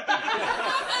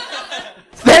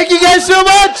 Thank you guys so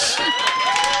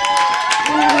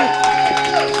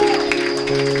much!